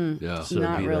 Dawn. Yeah. So it'd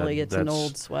not be really. that- It's an that's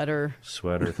old sweater.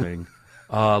 sweater thing.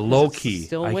 Low key.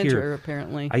 Still I winter, hear,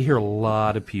 apparently. I hear a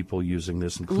lot of people using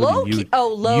this, including Low you. key.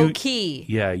 Oh, low you- key.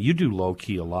 Yeah, you do low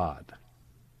key a lot.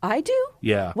 I do.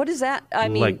 Yeah. What is that? I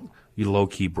mean, like you low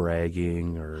key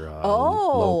bragging or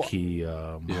Oh. low key,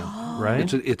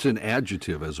 right? It's an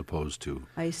adjective as opposed to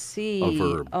I see. a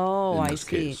verb. Oh, in I this see.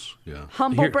 case. Yeah.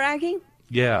 Humble Here- bragging.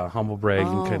 Yeah, humble bragging,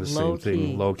 Oh, kind of same low-key.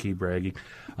 thing. Low key bragging.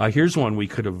 Here's one we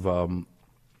could have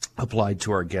applied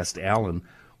to our guest Alan.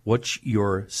 What's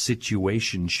your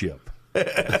situationship?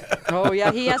 Oh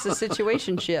yeah, he has a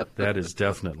situationship. That is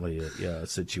definitely a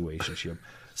situationship.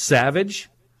 Savage.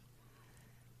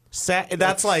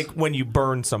 That's like when you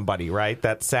burn somebody, right?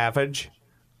 That's savage.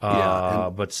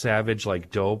 But savage,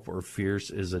 like dope or fierce,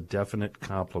 is a definite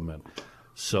compliment.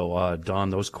 So, Don,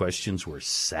 those questions were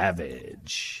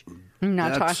savage. I'm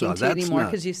not That's, talking to you that's anymore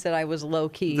not- because you said I was low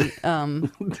key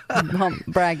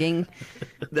bragging.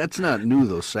 That's not new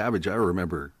though. Savage. I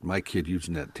remember my kid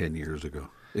using that 10 years ago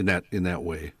in that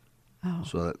way. Oh.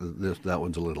 So that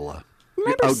one's a little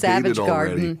Remember outdated Savage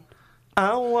already. Garden?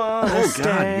 I want to Oh, God,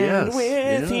 stand yes,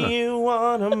 with yeah. you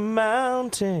on a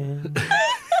mountain.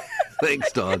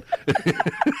 Thanks, Don.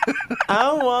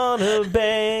 I want to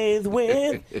bathe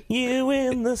with you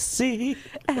in the sea.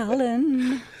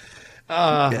 Alan.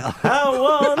 I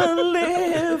want to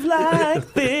live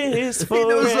like this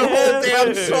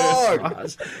forever. song.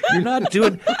 You're not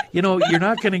doing, you're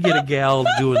not going to get a gal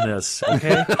doing this,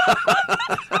 okay?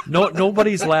 No,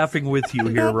 nobody's laughing with you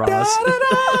here, Ross.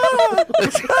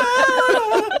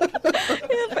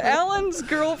 If Alan's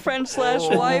girlfriend /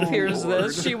 wife hears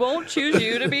this, she won't choose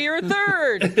you to be her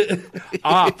third.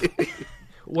 Op.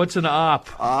 What's an op?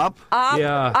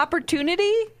 Yeah.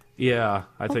 Opportunity? Yeah,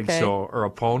 I think Okay. so. Or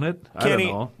opponent? I Kenny,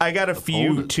 don't know. I got a few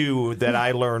Opponent. too that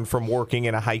I learned from working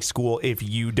in a high school. If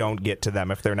you don't get to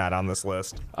them, if they're not on this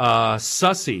list,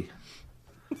 Sussy.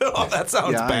 oh, that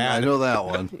sounds Yeah, bad. I know that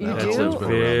one. You That do? one's That's a been around a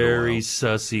very while.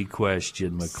 sussy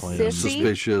question, McLean. Sissy?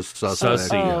 Suspicious, suspect,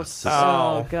 Sussy. Oh, Yes.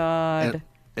 oh God.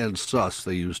 and sus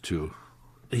they use too.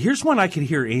 Here's one I could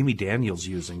hear Amy Daniels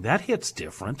using. That hits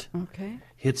different. Okay.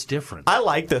 Hits different. I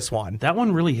like this one. That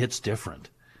one really hits different.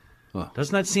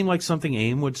 Doesn't that seem like something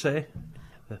AIM would say?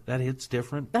 That hits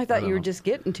different? I thought don't you were know. just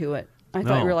getting to it. I No.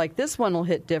 thall you were like, this one will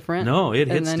hit different. No, it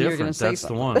and hits then you're gonna different. say That's the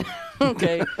something. one.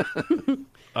 Okay.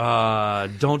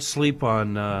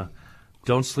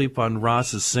 Don't sleep on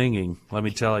Ross's singing. Let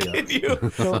me tell you.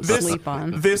 Don't sleep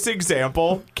on. This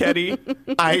example, Kenny,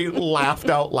 I laughed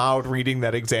out loud reading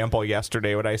that example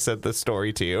yesterday when I said this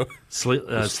story to you.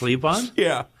 Sleep on?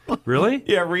 Yeah. Really?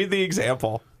 Yeah, read the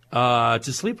example. To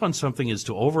sleep on something is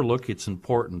to overlook its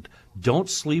importance. Don't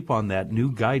sleep on that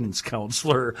new guidance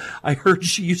counselor. I heard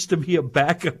she used to be a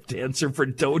backup dancer for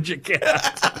Doja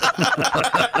Cat.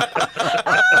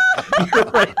 You're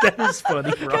right. That is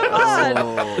funny,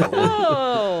 Ross.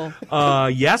 Oh.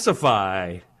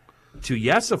 Yassify. To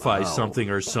yesify something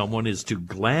or someone is to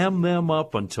glam them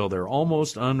up until they're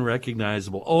almost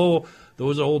unrecognizable. Oh,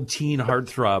 those old teen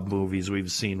heartthrob movies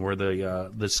we've seen where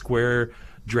the square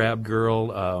drab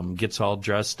girl gets all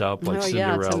dressed up like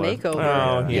Cinderella. It's a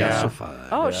makeover. Oh, yeah.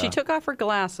 Oh, she took off her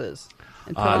glasses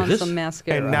and put on some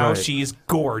mascara. And now Right. she's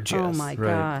gorgeous. Oh my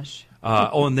gosh.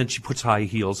 And then she puts high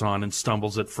heels on and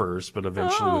stumbles at first, but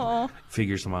eventually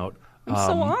figures them out. I'm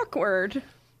so awkward.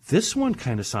 This one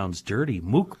kind of sounds dirty.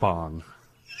 Mukbang.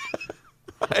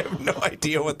 I have no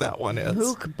idea what that one is.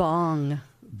 Mukbang.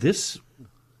 This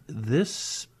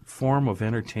form of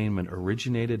entertainment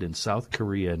originated in South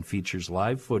Korea and features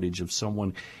live footage of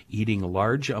someone eating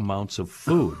large amounts of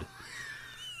food.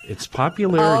 Its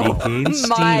popularity gained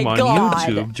steam on God.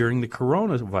 YouTube during the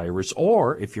coronavirus,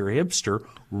 or if you're a hipster,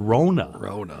 Rona.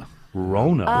 Rona.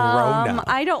 Rona.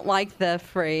 I don't like the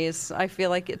phrase. I feel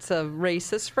like it's a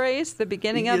racist phrase, the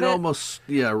beginning of It it. almost,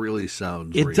 really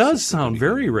sounds It racist does at sound the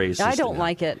very beginning. racist. I don't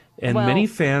like it. And Well, many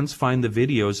fans find the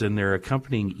videos and their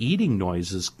accompanying eating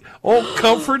noises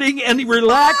comforting and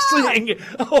relaxing.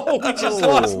 Oh, we just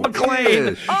lost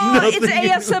McLean. Gosh. Oh,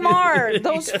 it's ASMR.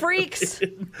 Those freaks.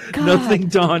 God. Nothing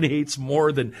Don hates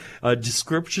more than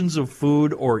descriptions of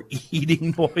food or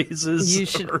eating noises. You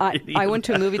should. or eating- I went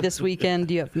to a movie this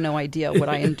weekend. You have no idea what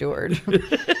I endured.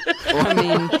 I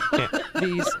mean,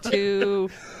 these two.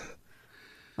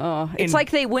 Oh, it's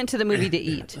like they went to the movie to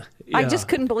eat. I just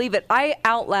couldn't believe it. I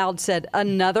out loud said,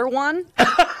 "Another one,"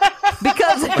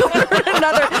 because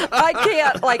another. I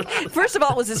can't. Like, first of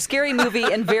all, it was a scary movie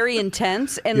and very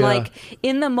intense. And like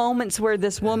in the moments where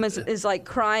this woman is like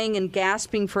crying and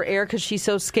gasping for air because she's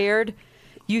so scared,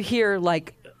 you hear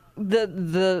like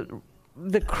the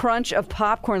crunch of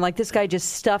popcorn, like this guy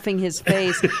just stuffing his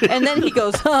face, and then he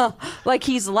goes, huh, like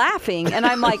he's laughing, and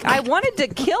I'm like, I wanted to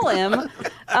kill him.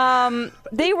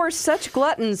 They were such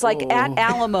gluttons. Like at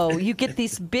Alamo, you get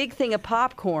this big thing of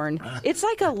popcorn. It's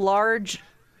like a large,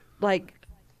 like,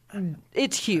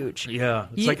 it's huge. Yeah,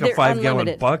 it's like a they're 5-gallon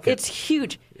unlimited. bucket. It's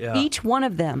huge. Yeah. Each one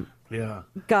of them Yeah.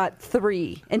 got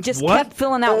 3 and just What? kept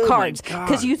filling out Oh, my cards God.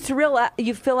 because you fill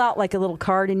out like a little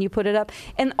card and you put it up,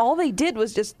 and all they did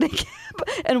was just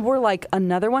and we're like,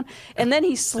 another one, and then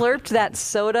he slurped that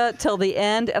soda till the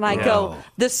end, and I go,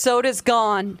 the soda's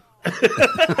gone.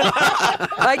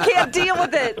 I can't deal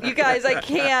with it, you guys. I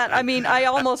can't. I mean, I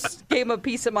almost gave him a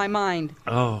piece of my mind.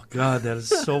 Oh God, that is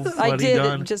so funny. I did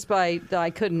Don. it just by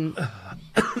I couldn't.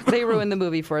 They ruined the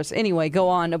movie for us. Anyway, go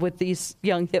on with these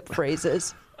young hip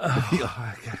phrases.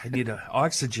 I need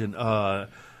oxygen.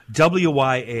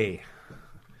 WYA.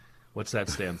 What's that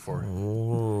stand for?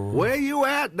 Where you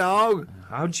at, dog?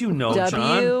 How'd you know, John?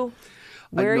 W.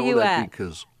 Where I are know you that at?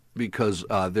 because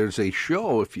there's a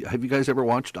show. Have you guys ever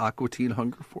watched Aqua Teen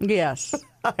Hunger Force? Yes.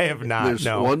 I have not. There's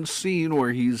no. one scene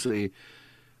where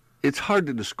it's hard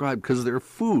to describe because they're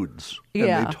foods and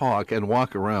Yeah. they talk and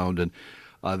walk around, and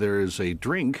there is a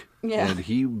drink, Yeah. and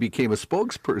he became a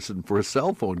spokesperson for a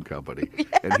cell phone company,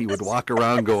 and he would walk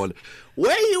around going,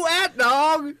 "Where you at,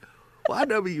 dog?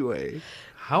 YWA."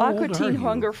 How Aqua old are Teen you?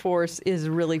 Hunger Force is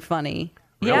really funny.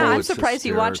 Really? Yeah, Oh, I'm it's surprised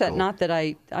you watched that. hysterical. Not that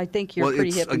I think you're Well, pretty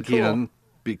it's hip and again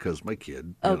because my kid.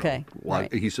 you know, Okay,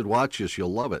 right. He said, "Watch this,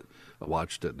 you'll love it." I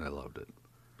watched it and I loved it.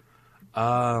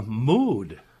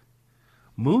 Mood.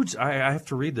 Moods, I have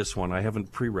to read this one. I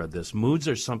haven't pre-read this. Moods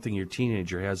are something your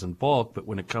teenager has in bulk, but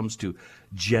when it comes to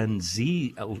Gen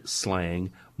Z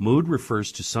slang, mood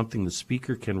refers to something the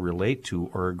speaker can relate to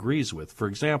or agrees with. For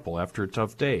example, after a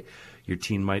tough day, your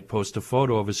teen might post a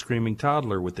photo of a screaming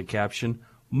toddler with the caption,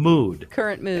 mood. cool.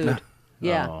 Current mood.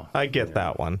 Yeah. Oh. I get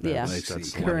that one. Yeah.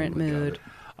 that's Current mood.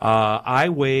 I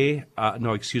weigh,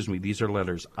 no, excuse me, these are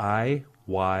letters. IYKYK.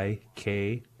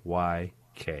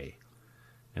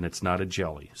 And it's not a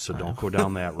jelly, so don't go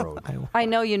down that road. I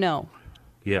know you know.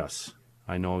 Yes,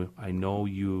 I know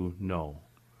you know.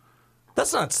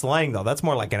 That's not slang though. That's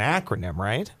more like an acronym,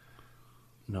 right?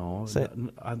 No.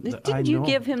 Didn't you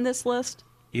give him this list?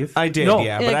 If I did, no,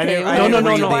 yeah, but I Okay, didn't. well, I No, didn't no, no,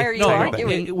 read no. the Why are you title.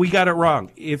 arguing? We got it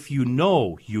wrong. If you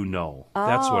know, you know.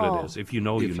 That's what it is. If you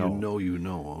know, If you know, you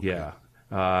know. Okay.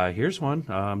 Yeah. Here's one.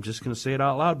 I'm just going to say it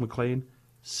out loud, McLean.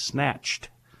 Snatched.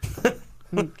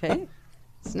 Okay.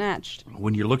 Snatched.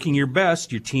 When you're looking your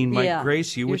best, your teen might Yeah,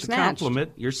 grace you you're with the snatched.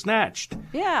 compliment. You're snatched.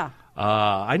 Yeah.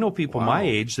 I know people my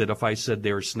age that if I said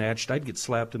they were snatched, I'd get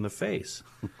slapped in the face.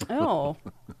 Oh.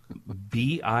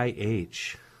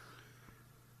 BIH.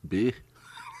 B.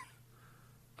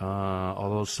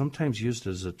 Although sometimes used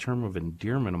as a term of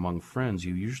endearment among friends,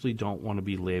 you usually don't want to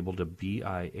be labeled a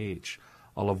BIH.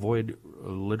 I'll avoid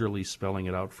literally spelling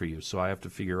it out for you, so I have to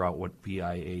figure out what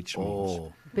BIH means.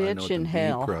 Oh, I know Bitch what in the B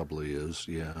hell. probably is.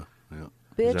 Yeah. Is that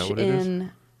Bitch what it is?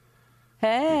 in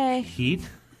Hey, Heat?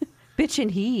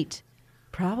 bitchin' heat.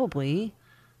 Probably.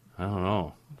 I don't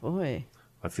know. Boy.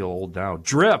 I feel old now.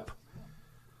 Drip.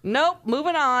 Nope.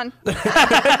 Moving on.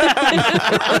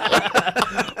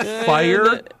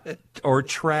 Fire or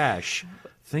trash.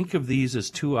 Think of these as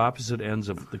two opposite ends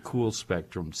of the cool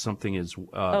spectrum. Something is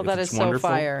if that it's is so wonderful,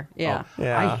 fire. Yeah. I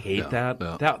Yeah. hate that.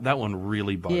 Yeah. That one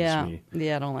really bugs Yeah. me.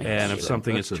 Yeah, I don't like And that. if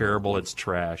something That's is terrible, it's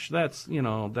trash. That's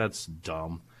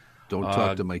dumb. Don't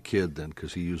talk to my kid then,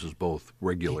 because he uses both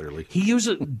regularly.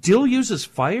 Dill uses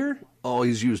fire? Oh,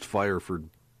 he's used fire for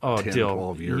Oh, 10, Dill.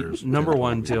 12 years. Number 10, 12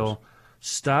 one, years. Dill,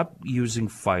 stop using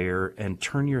fire and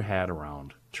turn your hat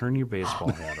around. Turn your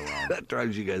baseball hat around. That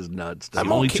drives you guys nuts. The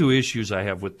only two issues I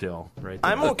have with Dill, right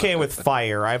there. I'm okay with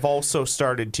fire. I've also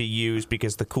started to use,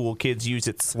 because the cool kids use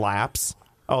it, slaps.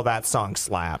 Oh, that song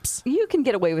slaps. You can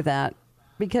get away with that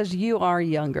because you are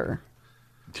younger.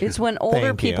 It's when older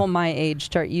Thank you. people my age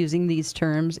start using these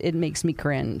terms, it makes me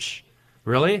cringe.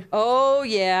 Really? Oh,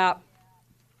 yeah.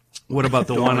 What about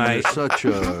the one I... There's such a,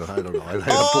 I don't know, I had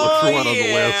to look for one on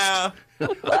the list.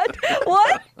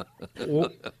 What?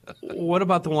 What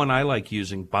about the one I like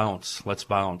using? Bounce. Let's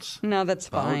bounce. No, that's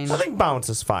fine. I think bounce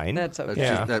is fine. That's That's okay.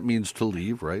 Yeah. just, that means to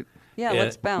leave, right? Yeah,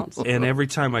 let's bounce. And every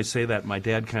time I say that, my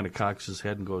dad kind of cocks his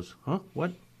head and goes, "Huh?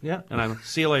 What? Yeah." And I'm,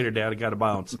 "See you later, Dad. I got to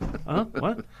bounce." Huh?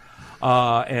 What?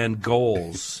 And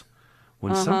goals.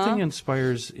 When something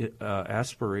inspires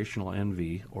aspirational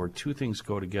envy, or two things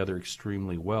go together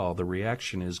extremely well, the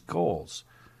reaction is goals.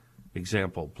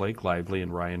 Example: Blake Lively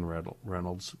and Ryan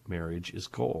Reynolds' marriage is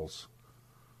goals.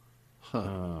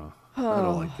 I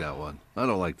don't like that one. I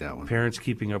don't like that one. Parents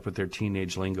keeping up with their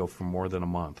teenage lingo for more than a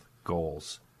month.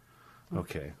 Goals.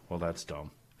 Okay, well, that's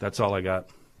dumb. That's all I got.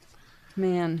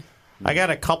 Man. I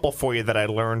got a couple for you that I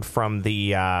learned from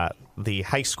the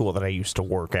high school that I used to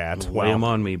work at. Lay 'em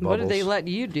on me, Bubbles. What did they let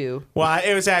you do? Well,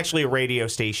 it was actually a radio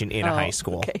station in a high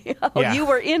school. Okay. Oh, Yeah. you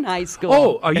were in high school.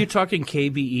 Oh, are you talking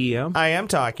KBEM? I am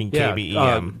talking Yeah,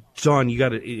 KBEM. Don, you got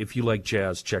to, if you like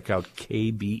jazz, check out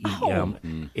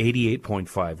KBEM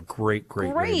 88.5. Great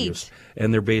radios.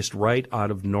 And they're based right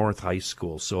out of North High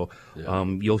School. So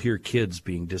you'll hear kids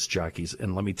being disc jockeys.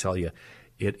 And let me tell you,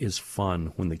 it is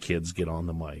fun when the kids get on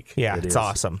the mic. Yeah, It it's is.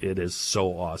 awesome. It is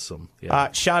so awesome.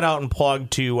 Yeah. Shout out and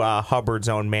plug to Hubbard's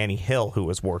own Manny Hill, who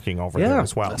was working over there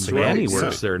as well. that's So right. Manny Yeah.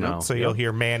 works there now. So you'll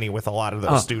hear Manny with a lot of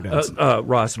those students.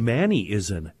 Ross, Manny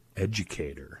is an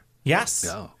educator. Yes,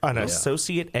 Yeah. an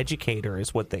associate educator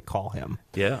is what they call him.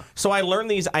 Yeah. So I learned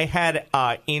these. I had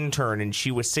an intern, and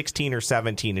she was 16 or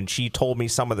 17, and she told me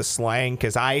some of the slang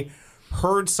because I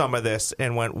heard some of this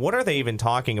and went, what are they even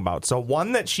talking about? So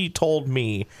one that she told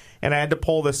me, and I had to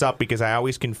pull this up because I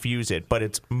always confuse it, but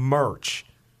it's merch.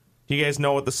 Do you guys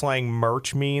know what the slang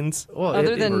merch means? Well,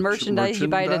 Other than merchandise you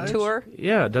buy at a merchandise? tour?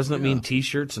 yeah, doesn't it mean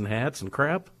T-shirts and hats and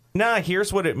crap? Nah,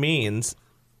 here's what it means.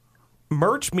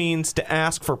 Merch means to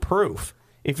ask for proof.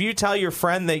 If you tell your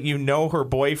friend that you know her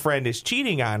boyfriend is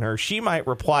cheating on her, she might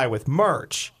reply with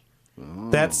merch.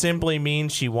 That simply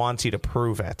means she wants you to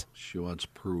prove it. She wants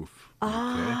proof.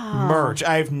 Merch.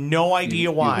 I have no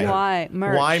idea why. Why?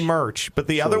 Merch. Why merch? But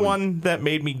the other one that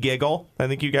made me giggle, I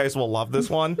think you guys will love this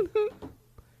one.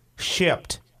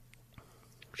 Shipped.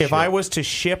 If I was to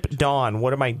ship Dawn,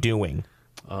 what am I doing?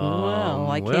 Well,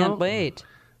 I well- can't wait.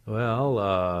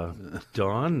 Well,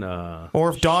 Dawn,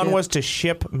 Or if Dawn was to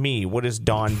ship me, what is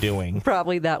Dawn doing?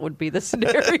 Probably that would be the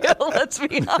scenario. Let's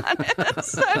be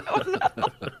honest.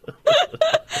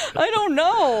 I don't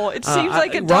know. It seems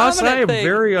like a Ross, dominant I am thing.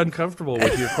 very uncomfortable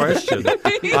with your question.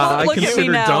 I Look at me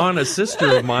consider now. Dawn a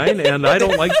sister of mine, and I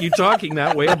don't like you talking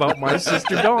that way about my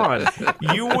sister Dawn.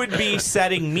 You would be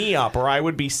setting me up, or I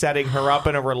would be setting her up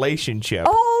in a relationship.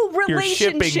 Oh, You're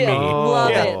shipping relationship. me. Love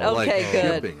Yeah. it. Oh, like Okay,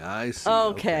 good. shipping. I see.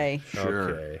 Okay. Sure.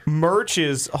 Okay. Merch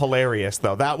is hilarious,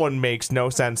 though. That one makes no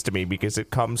sense to me because it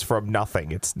comes from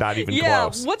nothing. It's not even Yeah,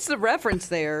 close. what's the reference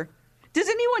there? Does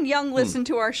anyone young listen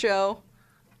to our show?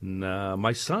 Nah,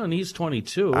 my son, he's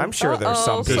 22. I'm sure there's Uh-oh,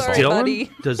 some Does people. sorry, Dylan?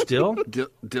 buddy. Does Dill?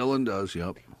 Dylan does,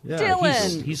 yep. Yeah,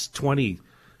 Dylan. He's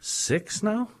 26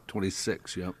 now.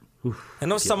 26, yep. I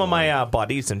know some of my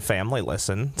buddies and family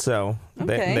listen, so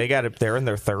Okay. they got it. They're in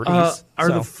their 30s.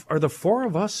 Are the four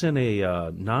of us in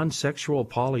a non-sexual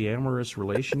polyamorous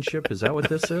relationship? Is that what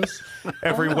this is?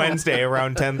 Every Wednesday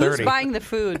around Who's 10:30. buying the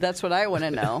food? That's what I want to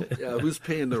know. Yeah, who's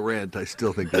paying the rent? I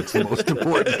still think that's the most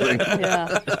important thing.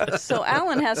 Yeah. So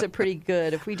Alan has it pretty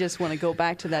good if we just want to go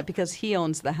back to that because he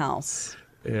owns the house.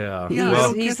 Yeah. He's, I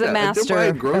don't he's get the that. Like, they're master buying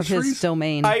of his groceries?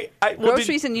 domain. Well,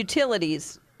 Groceries and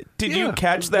utilities. Did Yeah, you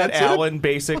catch that that's it. Alan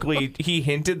basically, he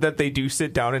hinted that they do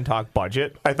sit down and talk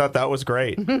budget? I thought that was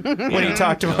great. When he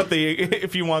talked about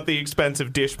if you want the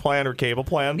expensive dish plan or cable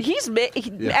plan.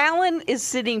 Alan is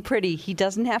sitting pretty. He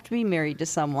doesn't have to be married to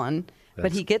someone,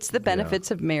 but he gets the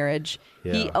benefits of marriage.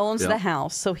 He Yeah. owns Yeah. the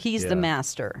house, so he's the Yeah.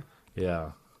 master.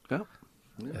 Yeah. Yeah.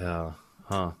 Yeah.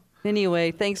 Huh. Anyway,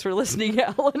 thanks for listening,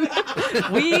 Alan.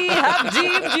 We have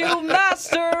deemed you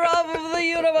master of the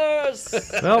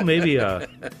universe. Well, maybe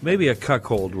a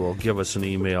cuckold will give us an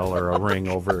email or a ring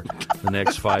over the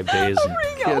next 5 days, and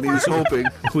Kenny's hoping.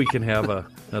 we can have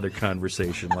another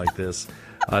conversation like this.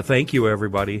 Thank you,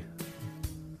 everybody.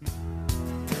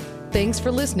 Thanks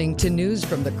for listening to News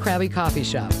from the Krabby Coffee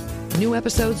Shop. New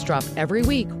episodes drop every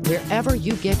week wherever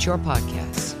you get your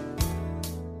podcasts.